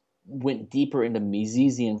Yes. went deeper into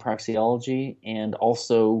Misesian praxeology, and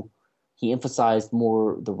also he emphasized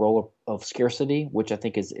more the role of scarcity, which I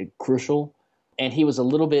think is crucial. And he was a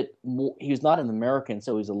little bit more, he was not an American,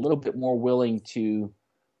 so he was a little bit more willing to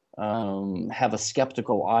have a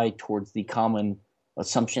skeptical eye towards the common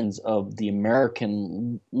assumptions of the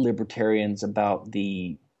American libertarians about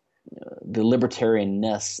the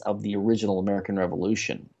libertarianness of the original American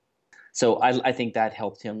Revolution. So I think that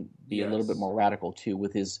helped him be a little bit more radical too,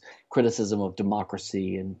 with his criticism of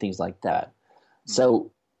democracy and things like that.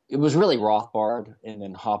 So it was really Rothbard, and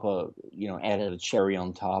then Hoppe, added a cherry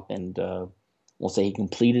on top, and we'll say he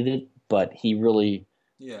completed it. But he really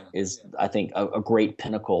is, I think, a great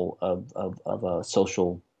pinnacle of a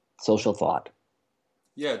social thought.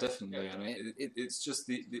 Yeah, definitely. I mean, it's just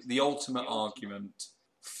the ultimate argument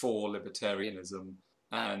for libertarianism.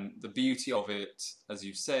 And the beauty of it, as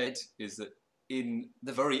you've said, is that in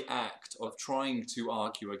the very act of trying to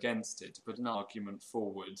argue against it, to put an argument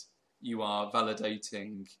forward, you are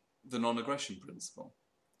validating the non-aggression principle.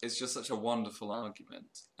 It's just such a wonderful argument.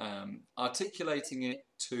 Articulating it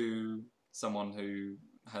to someone who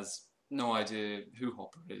has no idea who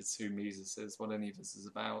Hoppe is, who Mises is, what any of this is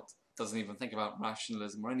about, doesn't even think about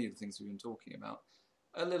rationalism or any of the things we've been talking about,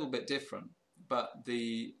 a little bit different. But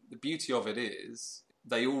the beauty of it is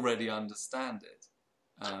they already understand it.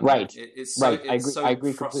 Right. It's so, right. it's I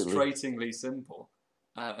agree frustratingly completely. simple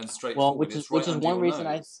and straightforward. Well, which is one reason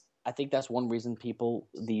I think that's one reason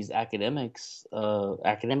these academic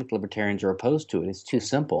libertarians are opposed to it. It's too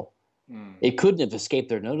simple. It couldn't have escaped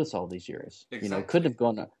their notice all these years. Exactly. It couldn't have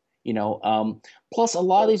gone. Plus, a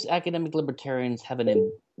lot of these academic libertarians have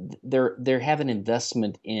they have an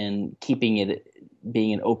investment in keeping it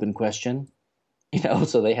being an open question.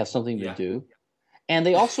 So they have something to do. And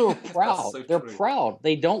they also are proud. They're proud.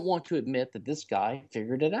 They don't want to admit that this guy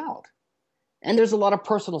figured it out. And there's a lot of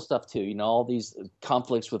personal stuff too. All these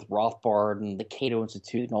conflicts with Rothbard and the Cato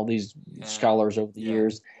Institute and all these scholars over the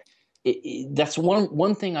years. That's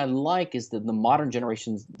one thing I like, is that the modern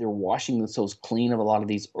generations, they're washing themselves clean of a lot of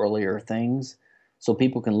these earlier things, so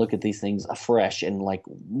people can look at these things afresh and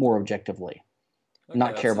more objectively,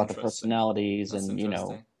 not care about the personalities and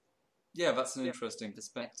Yeah, that's an interesting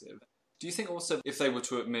perspective. Do you think also, if they were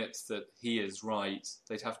to admit that he is right,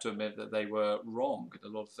 they'd have to admit that they were wrong in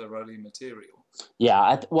a lot of their early material? Yeah,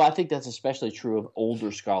 I think that's especially true of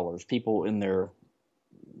older scholars, people in their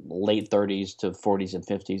late 30s to 40s and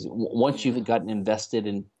 50s. Once you've gotten invested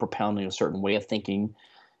in propounding a certain way of thinking,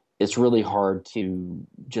 it's really hard to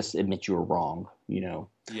just admit you were wrong. Yeah,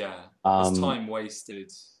 it's time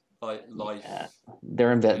wasted. Life. Yeah.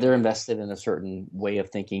 They're invested in a certain way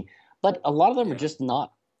of thinking, but a lot of them are just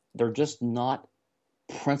not. They're just not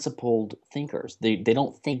principled thinkers. They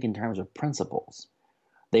don't think in terms of principles.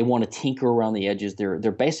 They want to tinker around the edges.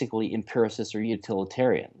 They're basically empiricists or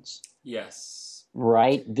utilitarians. Yes.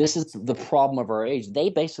 Right? This is the problem of our age. They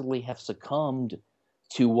basically have succumbed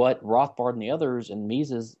to what Rothbard and the others and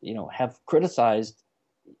Mises, have criticized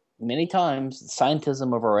many times,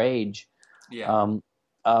 scientism of our age. Yeah.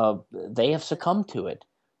 They have succumbed to it,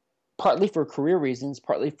 partly for career reasons,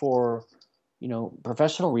 partly for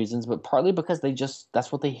professional reasons, but partly because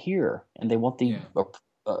that's what they hear, and they want the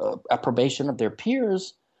approbation of their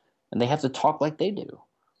peers, and they have to talk like they do.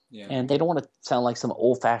 Yeah. And they don't want to sound like some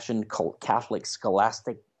old-fashioned Catholic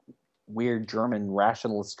scholastic weird German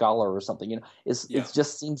rationalist scholar or something. It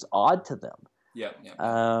just seems odd to them. Yeah.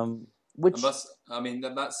 Which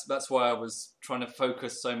that's why I was trying to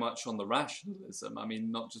focus so much on the rationalism. I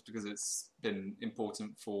mean, not just because it's been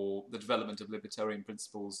important for the development of libertarian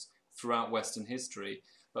principles throughout Western history,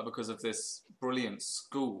 but because of this brilliant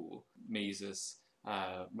school, Mises,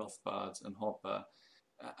 Rothbard and Hoppe,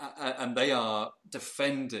 and they are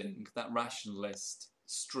defending that rationalist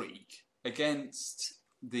streak against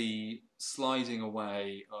the sliding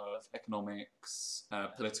away of economics,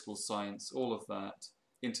 political science, all of that,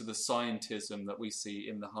 into the scientism that we see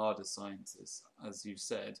in the harder sciences, as you've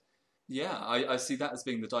said. Yeah, I see that as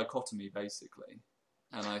being the dichotomy, basically.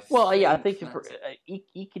 And I think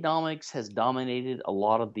economics has dominated a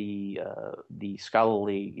lot of the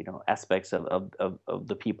scholarly aspects of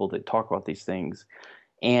the people that talk about these things,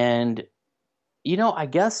 and I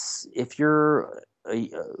guess if you're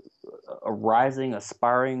a rising,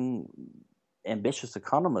 aspiring, ambitious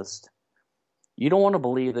economist, you don't want to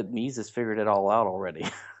believe that Mises figured it all out already.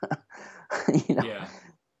 Yeah.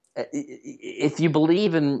 If you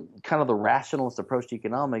believe in kind of the rationalist approach to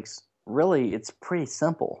economics, really, it's pretty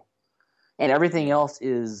simple. and everything else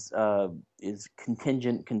is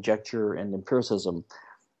contingent conjecture and empiricism,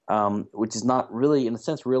 which is not really, in a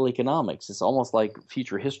sense, real economics. It's almost like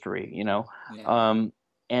future history, Yeah.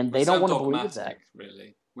 And We they don't sound want to believe that. dogmatic,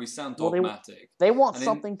 really. We sound Well, dogmatic. they want And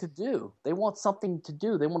something to do. They want something to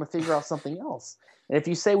do. They want to figure out something else. And if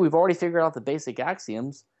you say we've already figured out the basic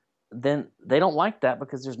axioms, then they don't like that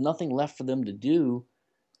because there's nothing left for them to do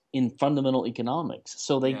in fundamental economics.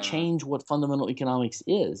 So they change what fundamental economics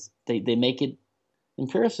is. They make it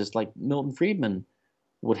empiricist, like Milton Friedman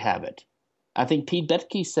would have it. I think Pete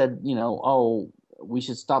Boettke said, we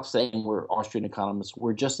should stop saying we're Austrian economists.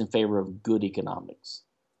 We're just in favor of good economics.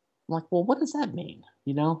 I'm like, well, what does that mean?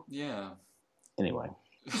 Yeah. Anyway.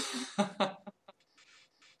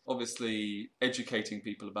 Obviously, educating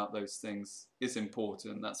people about those things is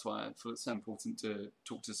important. That's why I feel it's so important to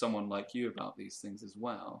talk to someone like you about these things as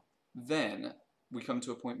well. Then we come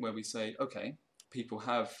to a point where we say, okay, people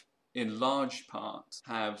have, in large part,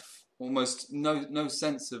 have almost no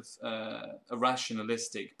sense of a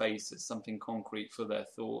rationalistic basis, something concrete for their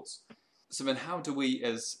thoughts. So then how do we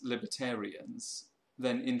as libertarians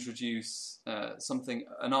then introduce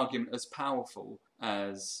an argument as powerful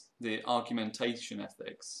as the argumentation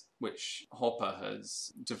ethics, which Hopper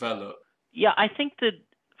has developed? Yeah, I think that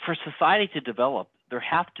for society to develop, there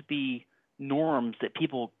have to be norms that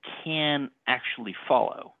people can actually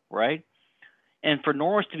follow, right? And for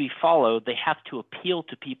norms to be followed, they have to appeal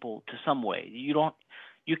to people to some way.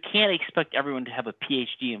 You can't expect everyone to have a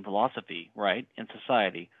PhD in philosophy, right, in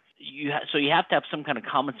society. So you have to have some kind of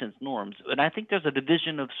common sense norms. And I think there's a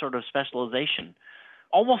division of sort of specialization.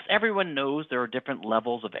 Almost everyone knows there are different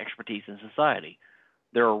levels of expertise in society.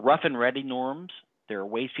 There are rough and ready norms. There are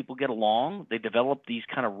ways people get along. They develop these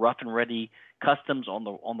kind of rough and ready customs on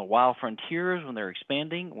the wild frontiers when they're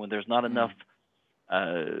expanding, when there's not enough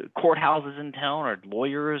courthouses in town or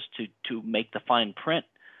lawyers to make the fine print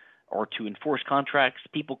or to enforce contracts.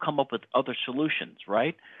 People come up with other solutions,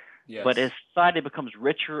 right? Yes. But as society becomes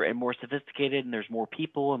richer and more sophisticated and there's more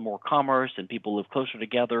people and more commerce and people live closer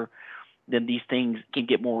together, then these things can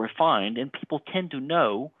get more refined. And people tend to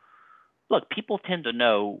know,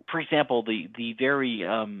 for example, the very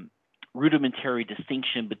rudimentary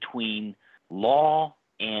distinction between law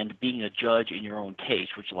and being a judge in your own case,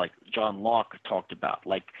 which like John Locke talked about.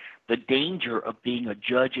 Like the danger of being a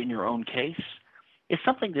judge in your own case is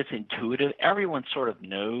something that's intuitive. Everyone sort of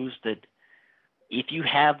knows that if you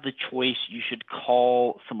have the choice, you should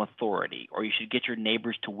call some authority or you should get your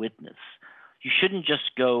neighbors to witness. You shouldn't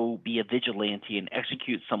just go be a vigilante and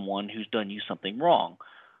execute someone who's done you something wrong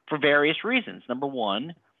for various reasons. Number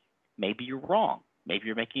one, maybe you're wrong. Maybe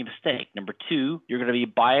you're making a mistake. Number two, you're going to be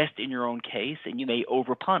biased in your own case and you may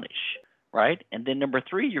overpunish, right? And then number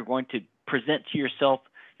three, you're going to present to yourself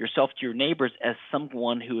to your neighbors as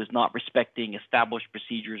someone who is not respecting established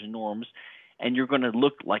procedures and norms, and you're going to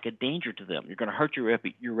look like a danger to them. You're going to hurt your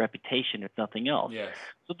reputation, if nothing else. Yes.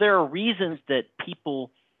 So there are reasons that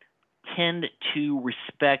people tend to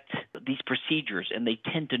respect these procedures, and they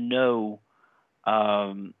tend to know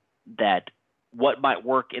that what might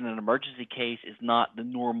work in an emergency case is not the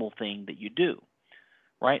normal thing that you do,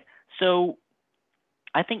 right? So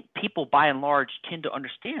I think people, by and large, tend to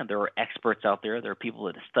understand there are experts out there. There are people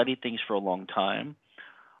that have studied things for a long time.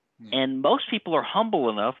 And most people are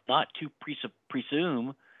humble enough not to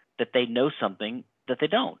presume that they know something that they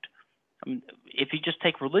don't. I mean, if you just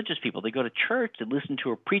take religious people, they go to church, they listen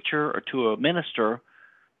to a preacher or to a minister,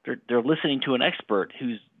 they're listening to an expert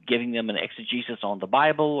who's giving them an exegesis on the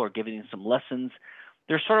Bible or giving them some lessons.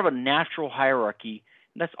 There's sort of a natural hierarchy,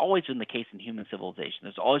 and that's always been the case in human civilization.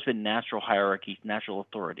 There's always been natural hierarchies, natural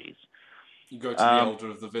authorities. You go to the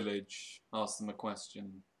elder of the village, ask them a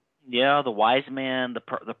question. Yeah, the wise man,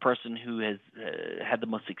 the person who has had the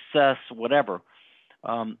most success, whatever.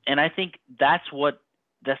 And I think that's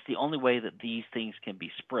the only way that these things can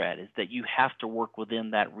be spread, is that you have to work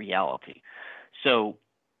within that reality. So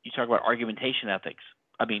you talk about argumentation ethics.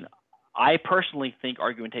 I mean, I personally think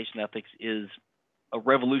argumentation ethics is a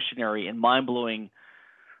revolutionary and mind-blowing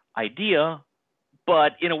idea,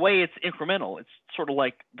 but in a way it's incremental. It's sort of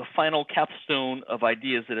like the final capstone of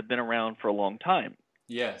ideas that have been around for a long time.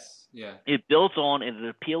 Yes, yeah. It builds on and it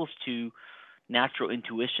appeals to natural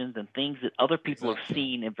intuitions and things that other people have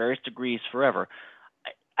seen in various degrees forever.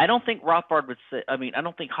 I don't think Rothbard would say – I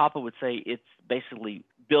don't think Hoppe would say it's basically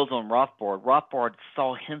builds on Rothbard. Rothbard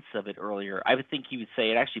saw hints of it earlier. I would think he would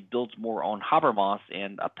say it actually builds more on Habermas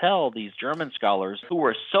and Appel, these German scholars who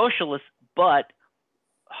were socialists, but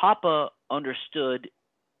Hoppe understood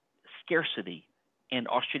scarcity and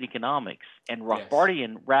Austrian economics and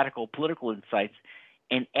Rothbardian radical political insights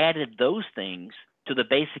and added those things to the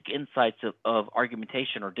basic insights of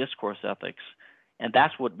argumentation or discourse ethics, and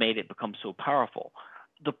that's what made it become so powerful.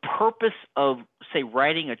 The purpose of, say,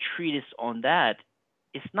 writing a treatise on that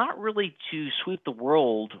is not really to sweep the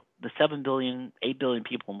world, the 7 billion, 8 billion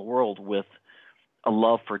people in the world, with a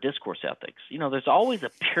love for discourse ethics. There's always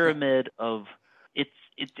a pyramid of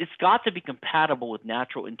it's got to be compatible with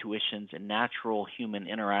natural intuitions and natural human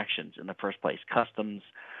interactions in the first place, customs.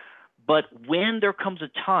 But when there comes a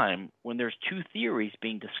time when there's two theories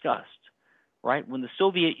being discussed, right? When the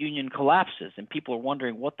Soviet Union collapses and people are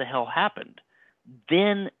wondering what the hell happened,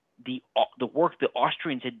 then the work the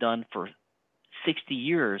Austrians had done for 60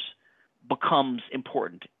 years becomes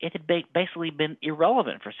important. It had basically been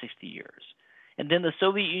irrelevant for 60 years. And then the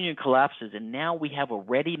Soviet Union collapses, and now we have a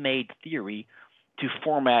ready-made theory to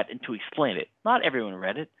format and to explain it. Not everyone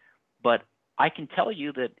read it, but I can tell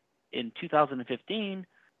you that in 2015,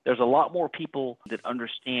 there's a lot more people that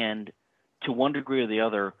understand, to one degree or the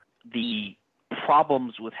other, the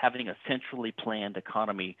problems with having a centrally planned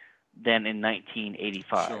economy than in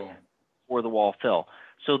 1985, Sure. Before the wall fell.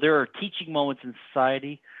 So there are teaching moments in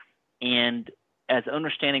society, and as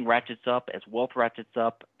understanding ratchets up, as wealth ratchets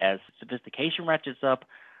up, as sophistication ratchets up,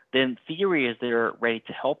 then theory is there ready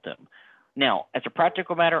to help them. Now, as a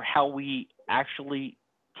practical matter, how we actually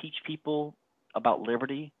teach people about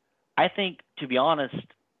liberty, I think, to be honest,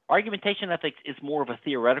 argumentation ethics is more of a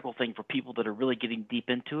theoretical thing for people that are really getting deep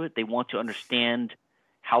into it. They want to understand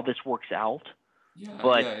how this works out.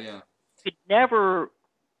 But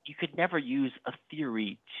you could never use a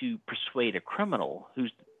theory to persuade a criminal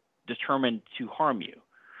who's determined to harm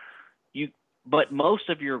you. But most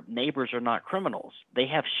of your neighbors are not criminals. They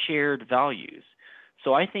have shared values.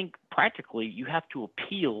 So I think practically you have to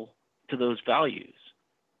appeal to those values.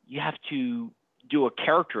 You have to do a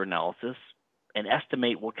character analysis and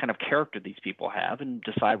estimate what kind of character these people have and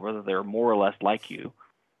decide whether they're more or less like you,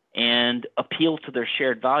 and appeal to their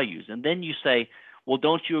shared values. And then you say, well,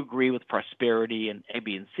 don't you agree with prosperity and A,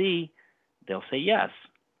 B, and C? They'll say yes.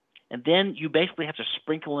 And then you basically have to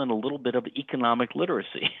sprinkle in a little bit of economic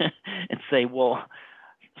literacy and say, well,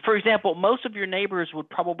 for example, most of your neighbors would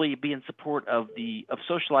probably be in support of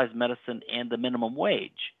socialized medicine and the minimum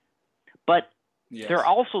wage. But there are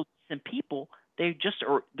also some people, they're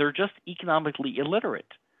just economically illiterate.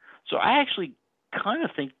 So I actually kind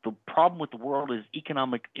of think the problem with the world is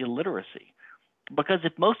economic illiteracy. Because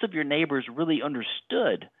if most of your neighbors really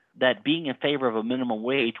understood that being in favor of a minimum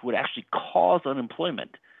wage would actually cause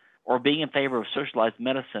unemployment, or being in favor of socialized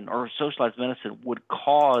medicine would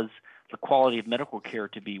cause the quality of medical care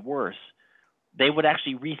to be worse, they would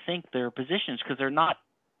actually rethink their positions, because they're not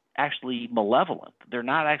actually malevolent. They're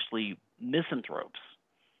not actually misanthropes.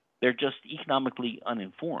 They're just economically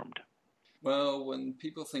uninformed. Well, when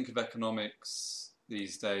people think of economics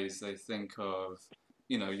these days, they think of,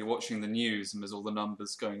 you're watching the news and there's all the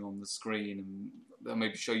numbers going on the screen, and they'll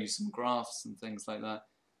maybe show you some graphs and things like that.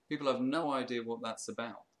 People have no idea what that's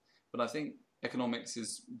about. But I think economics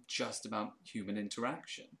is just about human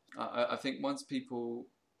interaction. I think once people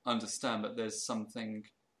understand that there's something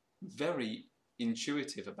very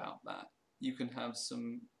intuitive about that, you can have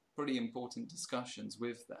some pretty important discussions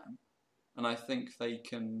with them. And I think they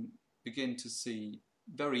can begin to see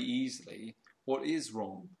very easily what is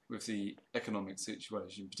wrong with the economic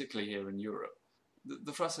situation, particularly here in Europe.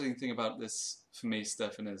 The frustrating thing about this for me,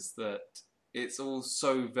 Stefan, is that it's all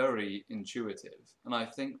so very intuitive. And I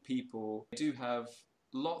think people do have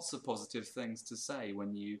lots of positive things to say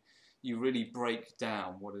when you really break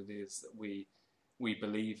down what it is that we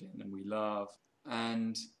believe in and we love.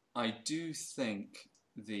 And I do think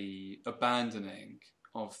the abandoning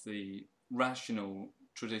of the rational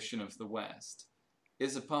tradition of the West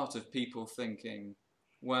is a part of people thinking,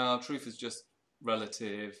 well, truth is just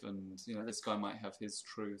relative, and this guy might have his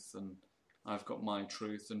truth and I've got my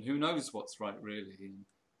truth, and who knows what's right, really. And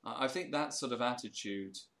I think that sort of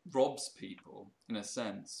attitude robs people, in a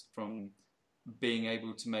sense, from being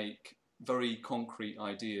able to make very concrete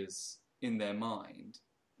ideas in their mind,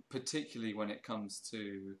 particularly when it comes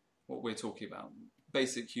to what we're talking about,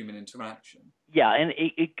 basic human interaction. Yeah, and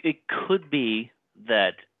it could be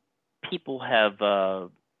that people have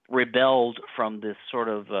rebelled from this sort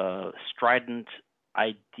of strident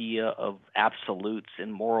idea of absolutes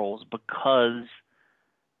and morals, because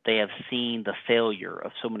they have seen the failure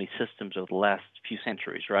of so many systems over the last few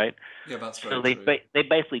centuries, right? Yeah, that's very true. So they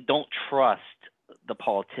basically don't trust the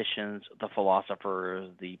politicians, the philosophers,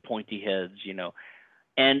 the pointy heads,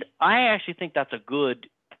 And I actually think that's a good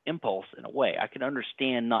impulse in a way. I can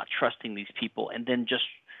understand not trusting these people and then just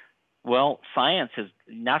Well,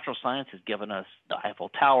 natural science has given us the Eiffel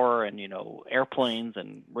Tower and, airplanes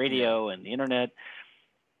and radio and the internet.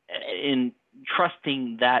 In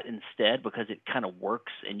trusting that instead because it kind of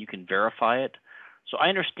works and you can verify it. So I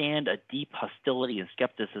understand a deep hostility and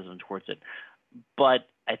skepticism towards it, but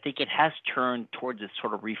I think it has turned towards this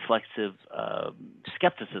sort of reflexive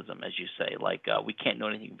skepticism, as you say, like we can't know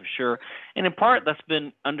anything for sure. And in part, that's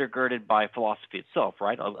been undergirded by philosophy itself,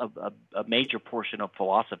 right? A major portion of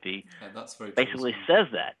philosophy that's very basically says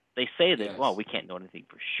that. They say that, well, we can't know anything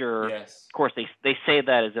for sure. Yes. Of course, they say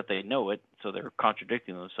that as if they know it, so they're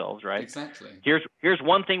contradicting themselves, right? Exactly. Here's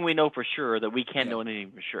one thing we know for sure, that we can't know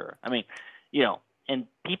anything for sure. I mean, and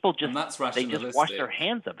people just they just wash their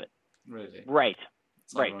hands of it. Really? Right.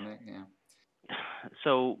 It's ironic, yeah.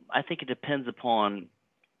 So I think it depends upon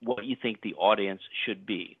what you think the audience should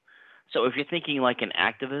be. So if you're thinking like an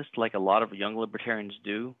activist, like a lot of young libertarians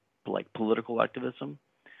do, like political activism,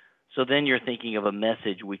 so then you're thinking of a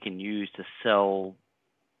message we can use to sell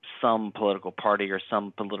some political party or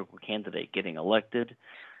some political candidate getting elected.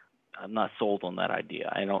 I'm not sold on that idea.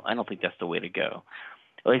 I don't think that's the way to go.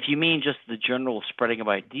 If you mean just the general spreading of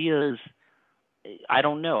ideas, I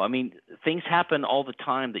don't know. I mean, things happen all the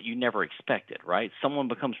time that you never expected, right? Someone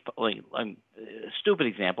becomes a stupid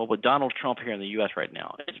example, but Donald Trump here in the U.S. right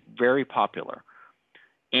now is very popular,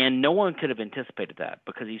 and no one could have anticipated that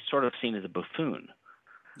because he's sort of seen as a buffoon.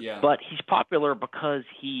 Yeah. But he's popular because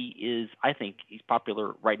I think he's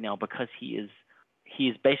popular right now because he is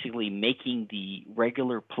basically making the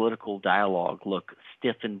regular political dialogue look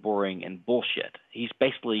stiff and boring and bullshit. He's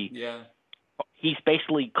basically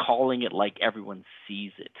calling it like everyone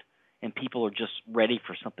sees it, and people are just ready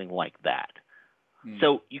for something like that.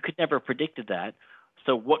 So you could never have predicted that.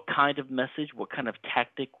 So what kind of message, what kind of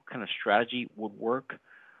tactic, what kind of strategy would work?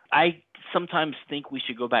 I sometimes think we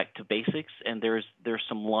should go back to basics, and there's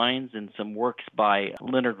some lines and some works by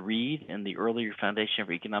Leonard Read in the earlier Foundation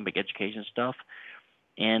for Economic Education stuff.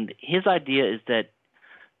 And his idea is that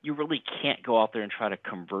you really can't go out there and try to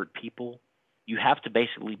convert people. You have to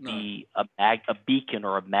basically be a beacon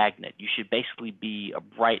or a magnet. You should basically be a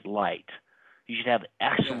bright light. You should have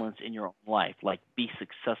excellence in your own life, like be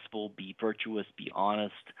successful, be virtuous, be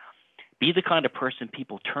honest, be the kind of person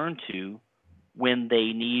people turn to when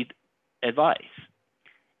they need advice.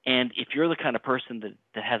 And if you're the kind of person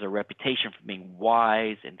that has a reputation for being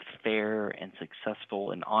wise and fair and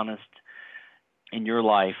successful and honest in your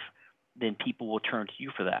life, then people will turn to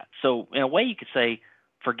you for that. So in a way you could say,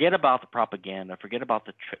 forget about the propaganda, forget about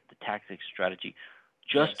the tactics strategy.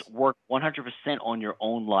 Just work 100% on your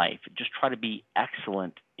own life. Just try to be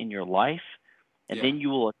excellent in your life, and then you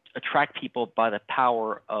will attract people by the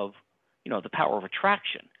power of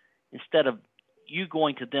attraction. Instead of you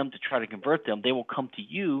going to them to try to convert them, they will come to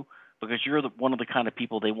you because you're one of the kind of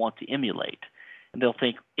people they want to emulate. And they'll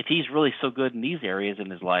think, if he's really so good in these areas in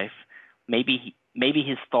his life, maybe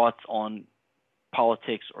his thoughts on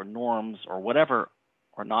politics or norms or whatever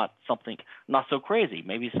are not so crazy.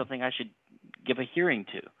 Maybe it's something I should give a hearing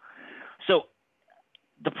to. So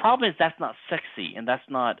the problem is that's not sexy and that's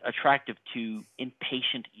not attractive to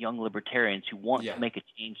impatient young libertarians who want to make a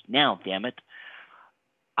change now, damn it.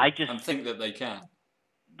 I think that they can.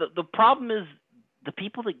 The problem is the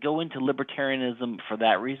people that go into libertarianism for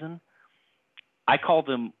that reason, I call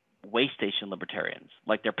them way station libertarians,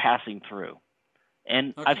 like they're passing through.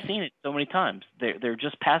 And I've seen it so many times. They're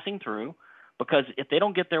just passing through because if they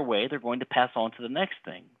don't get their way, they're going to pass on to the next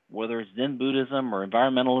thing, whether it's Zen Buddhism or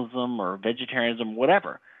environmentalism or vegetarianism,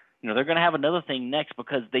 whatever. They're going to have another thing next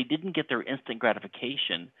because they didn't get their instant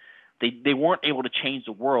gratification. They weren't able to change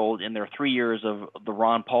the world in their 3 years of the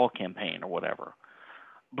Ron Paul campaign or whatever,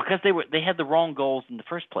 because they had the wrong goals in the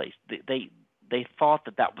first place. They thought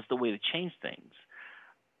that was the way to change things.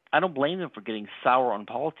 I don't blame them for getting sour on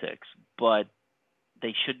politics, but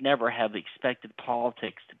they should never have expected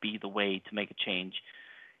politics to be the way to make a change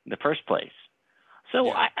in the first place.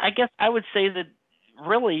 So I guess I would say that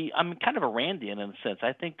really I'm kind of a Randian in a sense.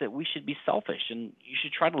 I think that we should be selfish and you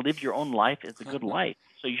should try to live your own life as a good life.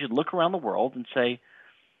 So you should look around the world and say,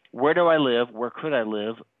 where do I live? Where could I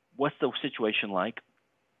live? What's the situation like?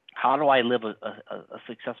 How do I live a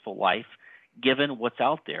successful life given what's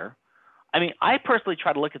out there? I mean, I personally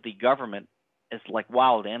try to look at the government as like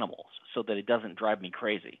wild animals so that it doesn't drive me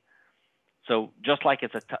crazy. So just like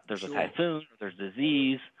there's a typhoon, or there's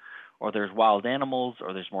disease, or there's wild animals,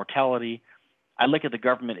 or there's mortality, I look at the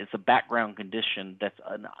government as a background condition that's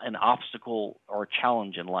an obstacle or a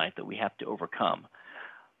challenge in life that we have to overcome.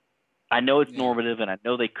 I know it's normative, and I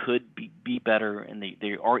know they could be better, and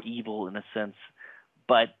they are evil in a sense,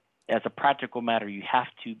 but as a practical matter, you have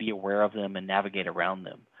to be aware of them and navigate around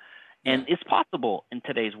them. And it's possible in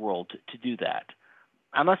today's world to do that.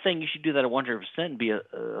 I'm not saying you should do that at 100% and be a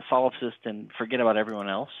solipsist and forget about everyone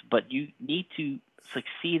else, but you need to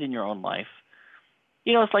succeed in your own life.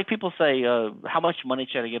 You know, it's like people say, how much money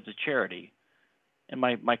should I give to charity? And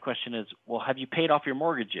my question is, well, have you paid off your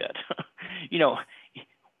mortgage yet? You know,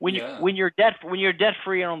 when you're debt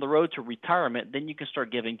free and on the road to retirement, then you can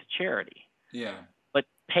start giving to charity. Yeah. But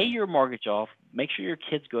pay your mortgage off, make sure your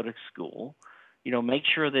kids go to school, you know, make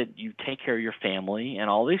sure that you take care of your family and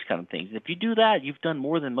all these kind of things. If you do that, you've done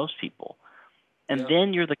more than most people. And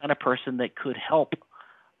then you're the kind of person that could help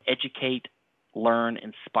educate, learn,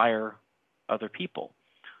 inspire other people.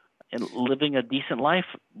 And living a decent life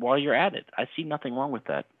while you're at it. I see nothing wrong with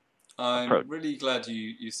that. I'm really glad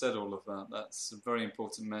you said all of that. That's a very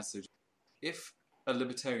important message. If a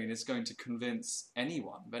libertarian is going to convince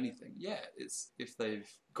anyone of anything, it's if they've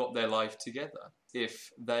got their life together, if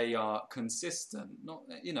they are consistent,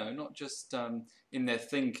 not just in their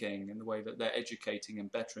thinking and the way that they're educating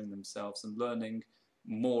and bettering themselves and learning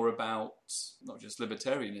more about not just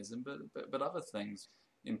libertarianism but other things,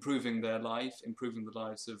 improving their life, improving the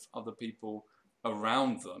lives of other people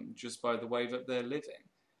around them just by the way that they're living,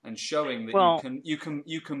 and showing that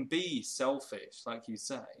you can be selfish, like you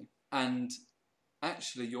say, and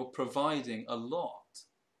actually you're providing a lot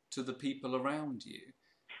to the people around you.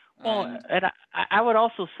 And I would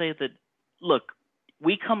also say that, look,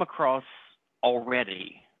 we come across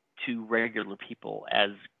already to regular people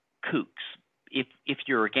as kooks. If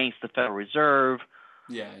you're against the Federal Reserve,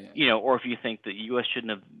 you know, or if you think the U.S.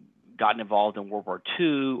 shouldn't have gotten involved in World War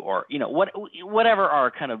II, or, you know, whatever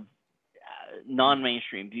our kind of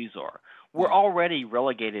non-mainstream views are, we're already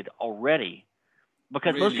relegated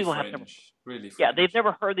because really most people fringe, have never, really fringe. yeah, they've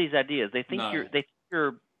never heard these ideas. They think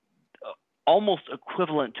you're almost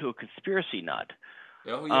equivalent to a conspiracy nut.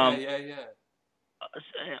 Oh yeah.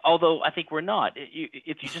 Although I think we're not.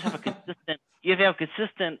 If you just have a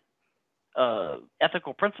consistent,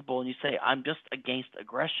 ethical principle, and you say, I'm just against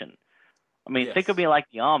aggression. I mean, think of me like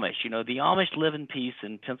the Amish. You know, the Amish live in peace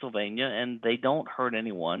in Pennsylvania, and they don't hurt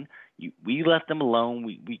anyone. We let them alone.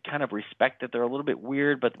 We kind of respect that they're a little bit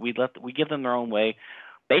weird, but we give them their own way.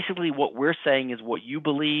 Basically, what we're saying is what you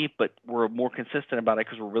believe, but we're more consistent about it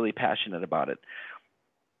because we're really passionate about it.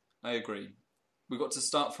 I agree. We've got to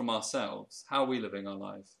start from ourselves. How are we living our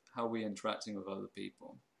life? How are we interacting with other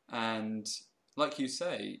people? And like you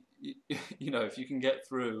say, you know, if you can get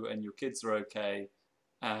through and your kids are okay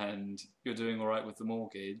and you're doing all right with the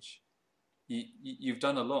mortgage, you've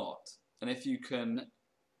done a lot. And if you can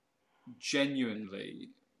genuinely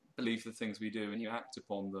believe the things we do and you act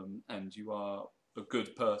upon them and you are a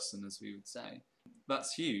good person, as we would say,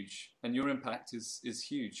 that's huge. And your impact is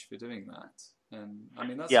huge for doing that. And I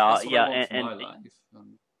mean, that's what I want for my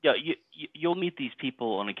life. You'll meet these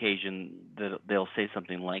people on occasion that they'll say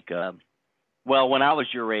something like, well, when I was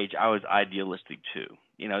your age, I was idealistic too.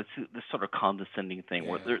 You know, it's this sort of condescending thing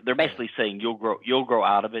where they're basically saying you'll grow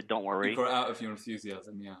out of it. Don't worry. You grow out of your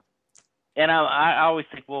enthusiasm, yeah. And I always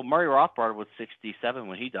think, well, Murray Rothbard was 67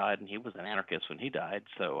 when he died, and he was an anarchist when he died.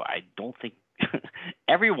 So I don't think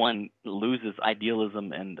everyone loses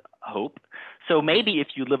idealism and hope. So maybe if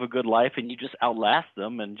you live a good life and you just outlast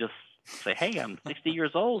them and just say, hey, I'm 60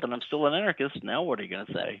 years old and I'm still an anarchist, now what are you going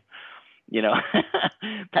to say? You know,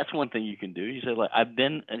 that's one thing you can do. You say, like, I've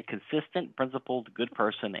been a consistent, principled, good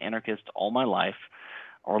person, anarchist all my life,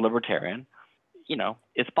 or libertarian. You know,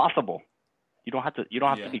 it's possible. You don't have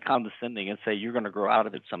to be condescending and say you're going to grow out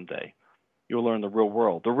of it someday. You'll learn the real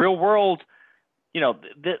world. The real world, you know,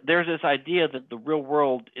 there's this idea that the real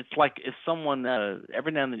world, it's like if someone,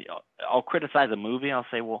 every now and then I'll criticize a movie. I'll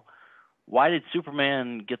say, well, why did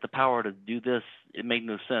Superman get the power to do this? It made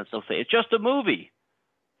no sense. They'll say, it's just a movie.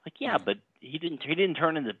 Like, yeah, but he didn't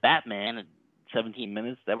turn into Batman in 17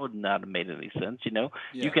 minutes. That would not have made any sense, you know.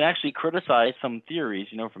 Yeah. You can actually criticize some theories,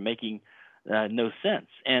 you know, for making no sense.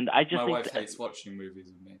 And I just my think wife hates watching movies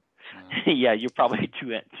with me. Yeah, you're probably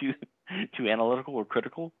too analytical or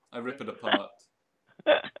critical. I rip it apart.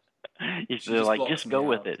 You're like, just go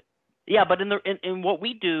with it. Yeah, but in what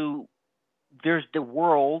we do, there's the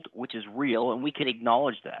world, which is real, and we can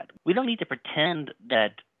acknowledge that. We don't need to pretend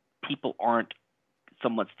that people aren't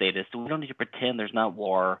somewhat statist. We don't need to pretend there's not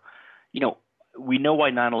war. You know, we know why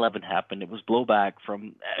 9/11 happened. It was blowback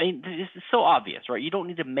from, I mean, it's so obvious, right? You don't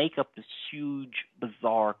need to make up this huge,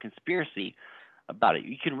 bizarre conspiracy about it.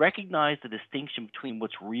 You can recognize the distinction between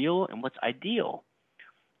what's real and what's ideal.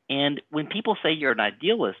 And when people say you're an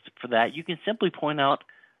idealist for that, you can simply point out,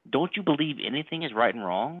 don't you believe anything is right and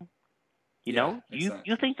wrong? You know, exactly.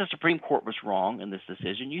 You think the Supreme Court was wrong in this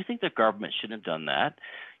decision. You think the government shouldn't have done that.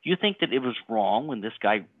 You think that it was wrong when this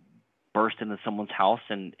guy burst into someone's house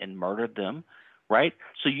and murdered them, right?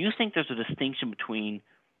 So you think there's a distinction between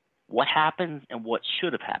what happens and what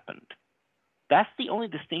should have happened. That's the only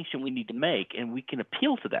distinction we need to make, and we can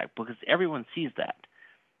appeal to that because everyone sees that.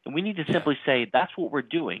 And we need to simply say that's what we're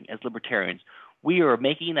doing as libertarians. We are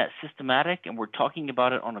making that systematic, and we're talking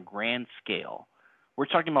about it on a grand scale. We're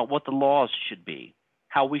talking about what the laws should be,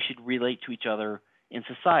 how we should relate to each other in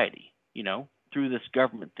society, through this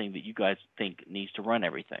government thing that you guys think needs to run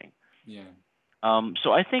everything. Yeah.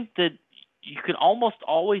 So I think that you can almost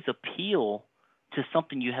always appeal to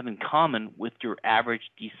something you have in common with your average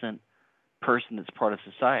decent person that's part of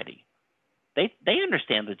society. They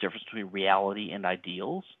understand the difference between reality and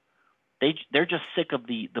ideals. They're just sick of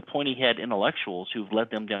the pointy head intellectuals who've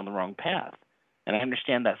led them down the wrong path. And I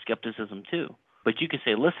understand that skepticism too. But you can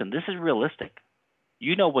say, listen, this is realistic.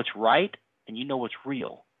 You know what's right and you know what's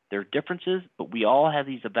real. There are differences, but we all have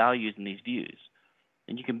these values and these views.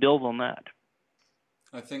 And you can build on that.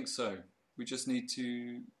 I think so. We just need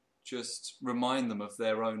to just remind them of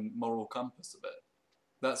their own moral compass a bit.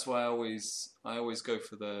 That's why I always go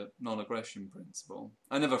for the non-aggression principle.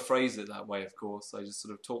 I never phrase it that way, of course. I just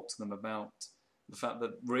sort of talk to them about the fact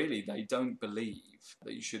that really they don't believe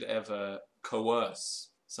that you should ever coerce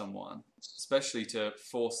someone, especially to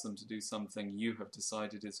force them to do something you have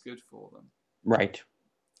decided is good for them. Right.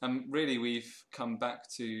 And really, we've come back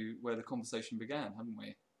to where the conversation began, haven't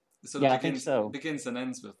we? It sort Yeah, of I think so. begins and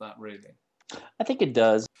ends with that, really. I think it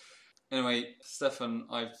does. Anyway, Stefan,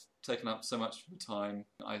 I've taken up so much of your time.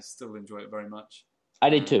 I still enjoy it very much. I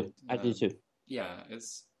did too. I did too. Yeah,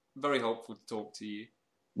 it's very helpful to talk to you.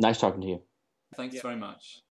 Nice talking to you. Thanks very much.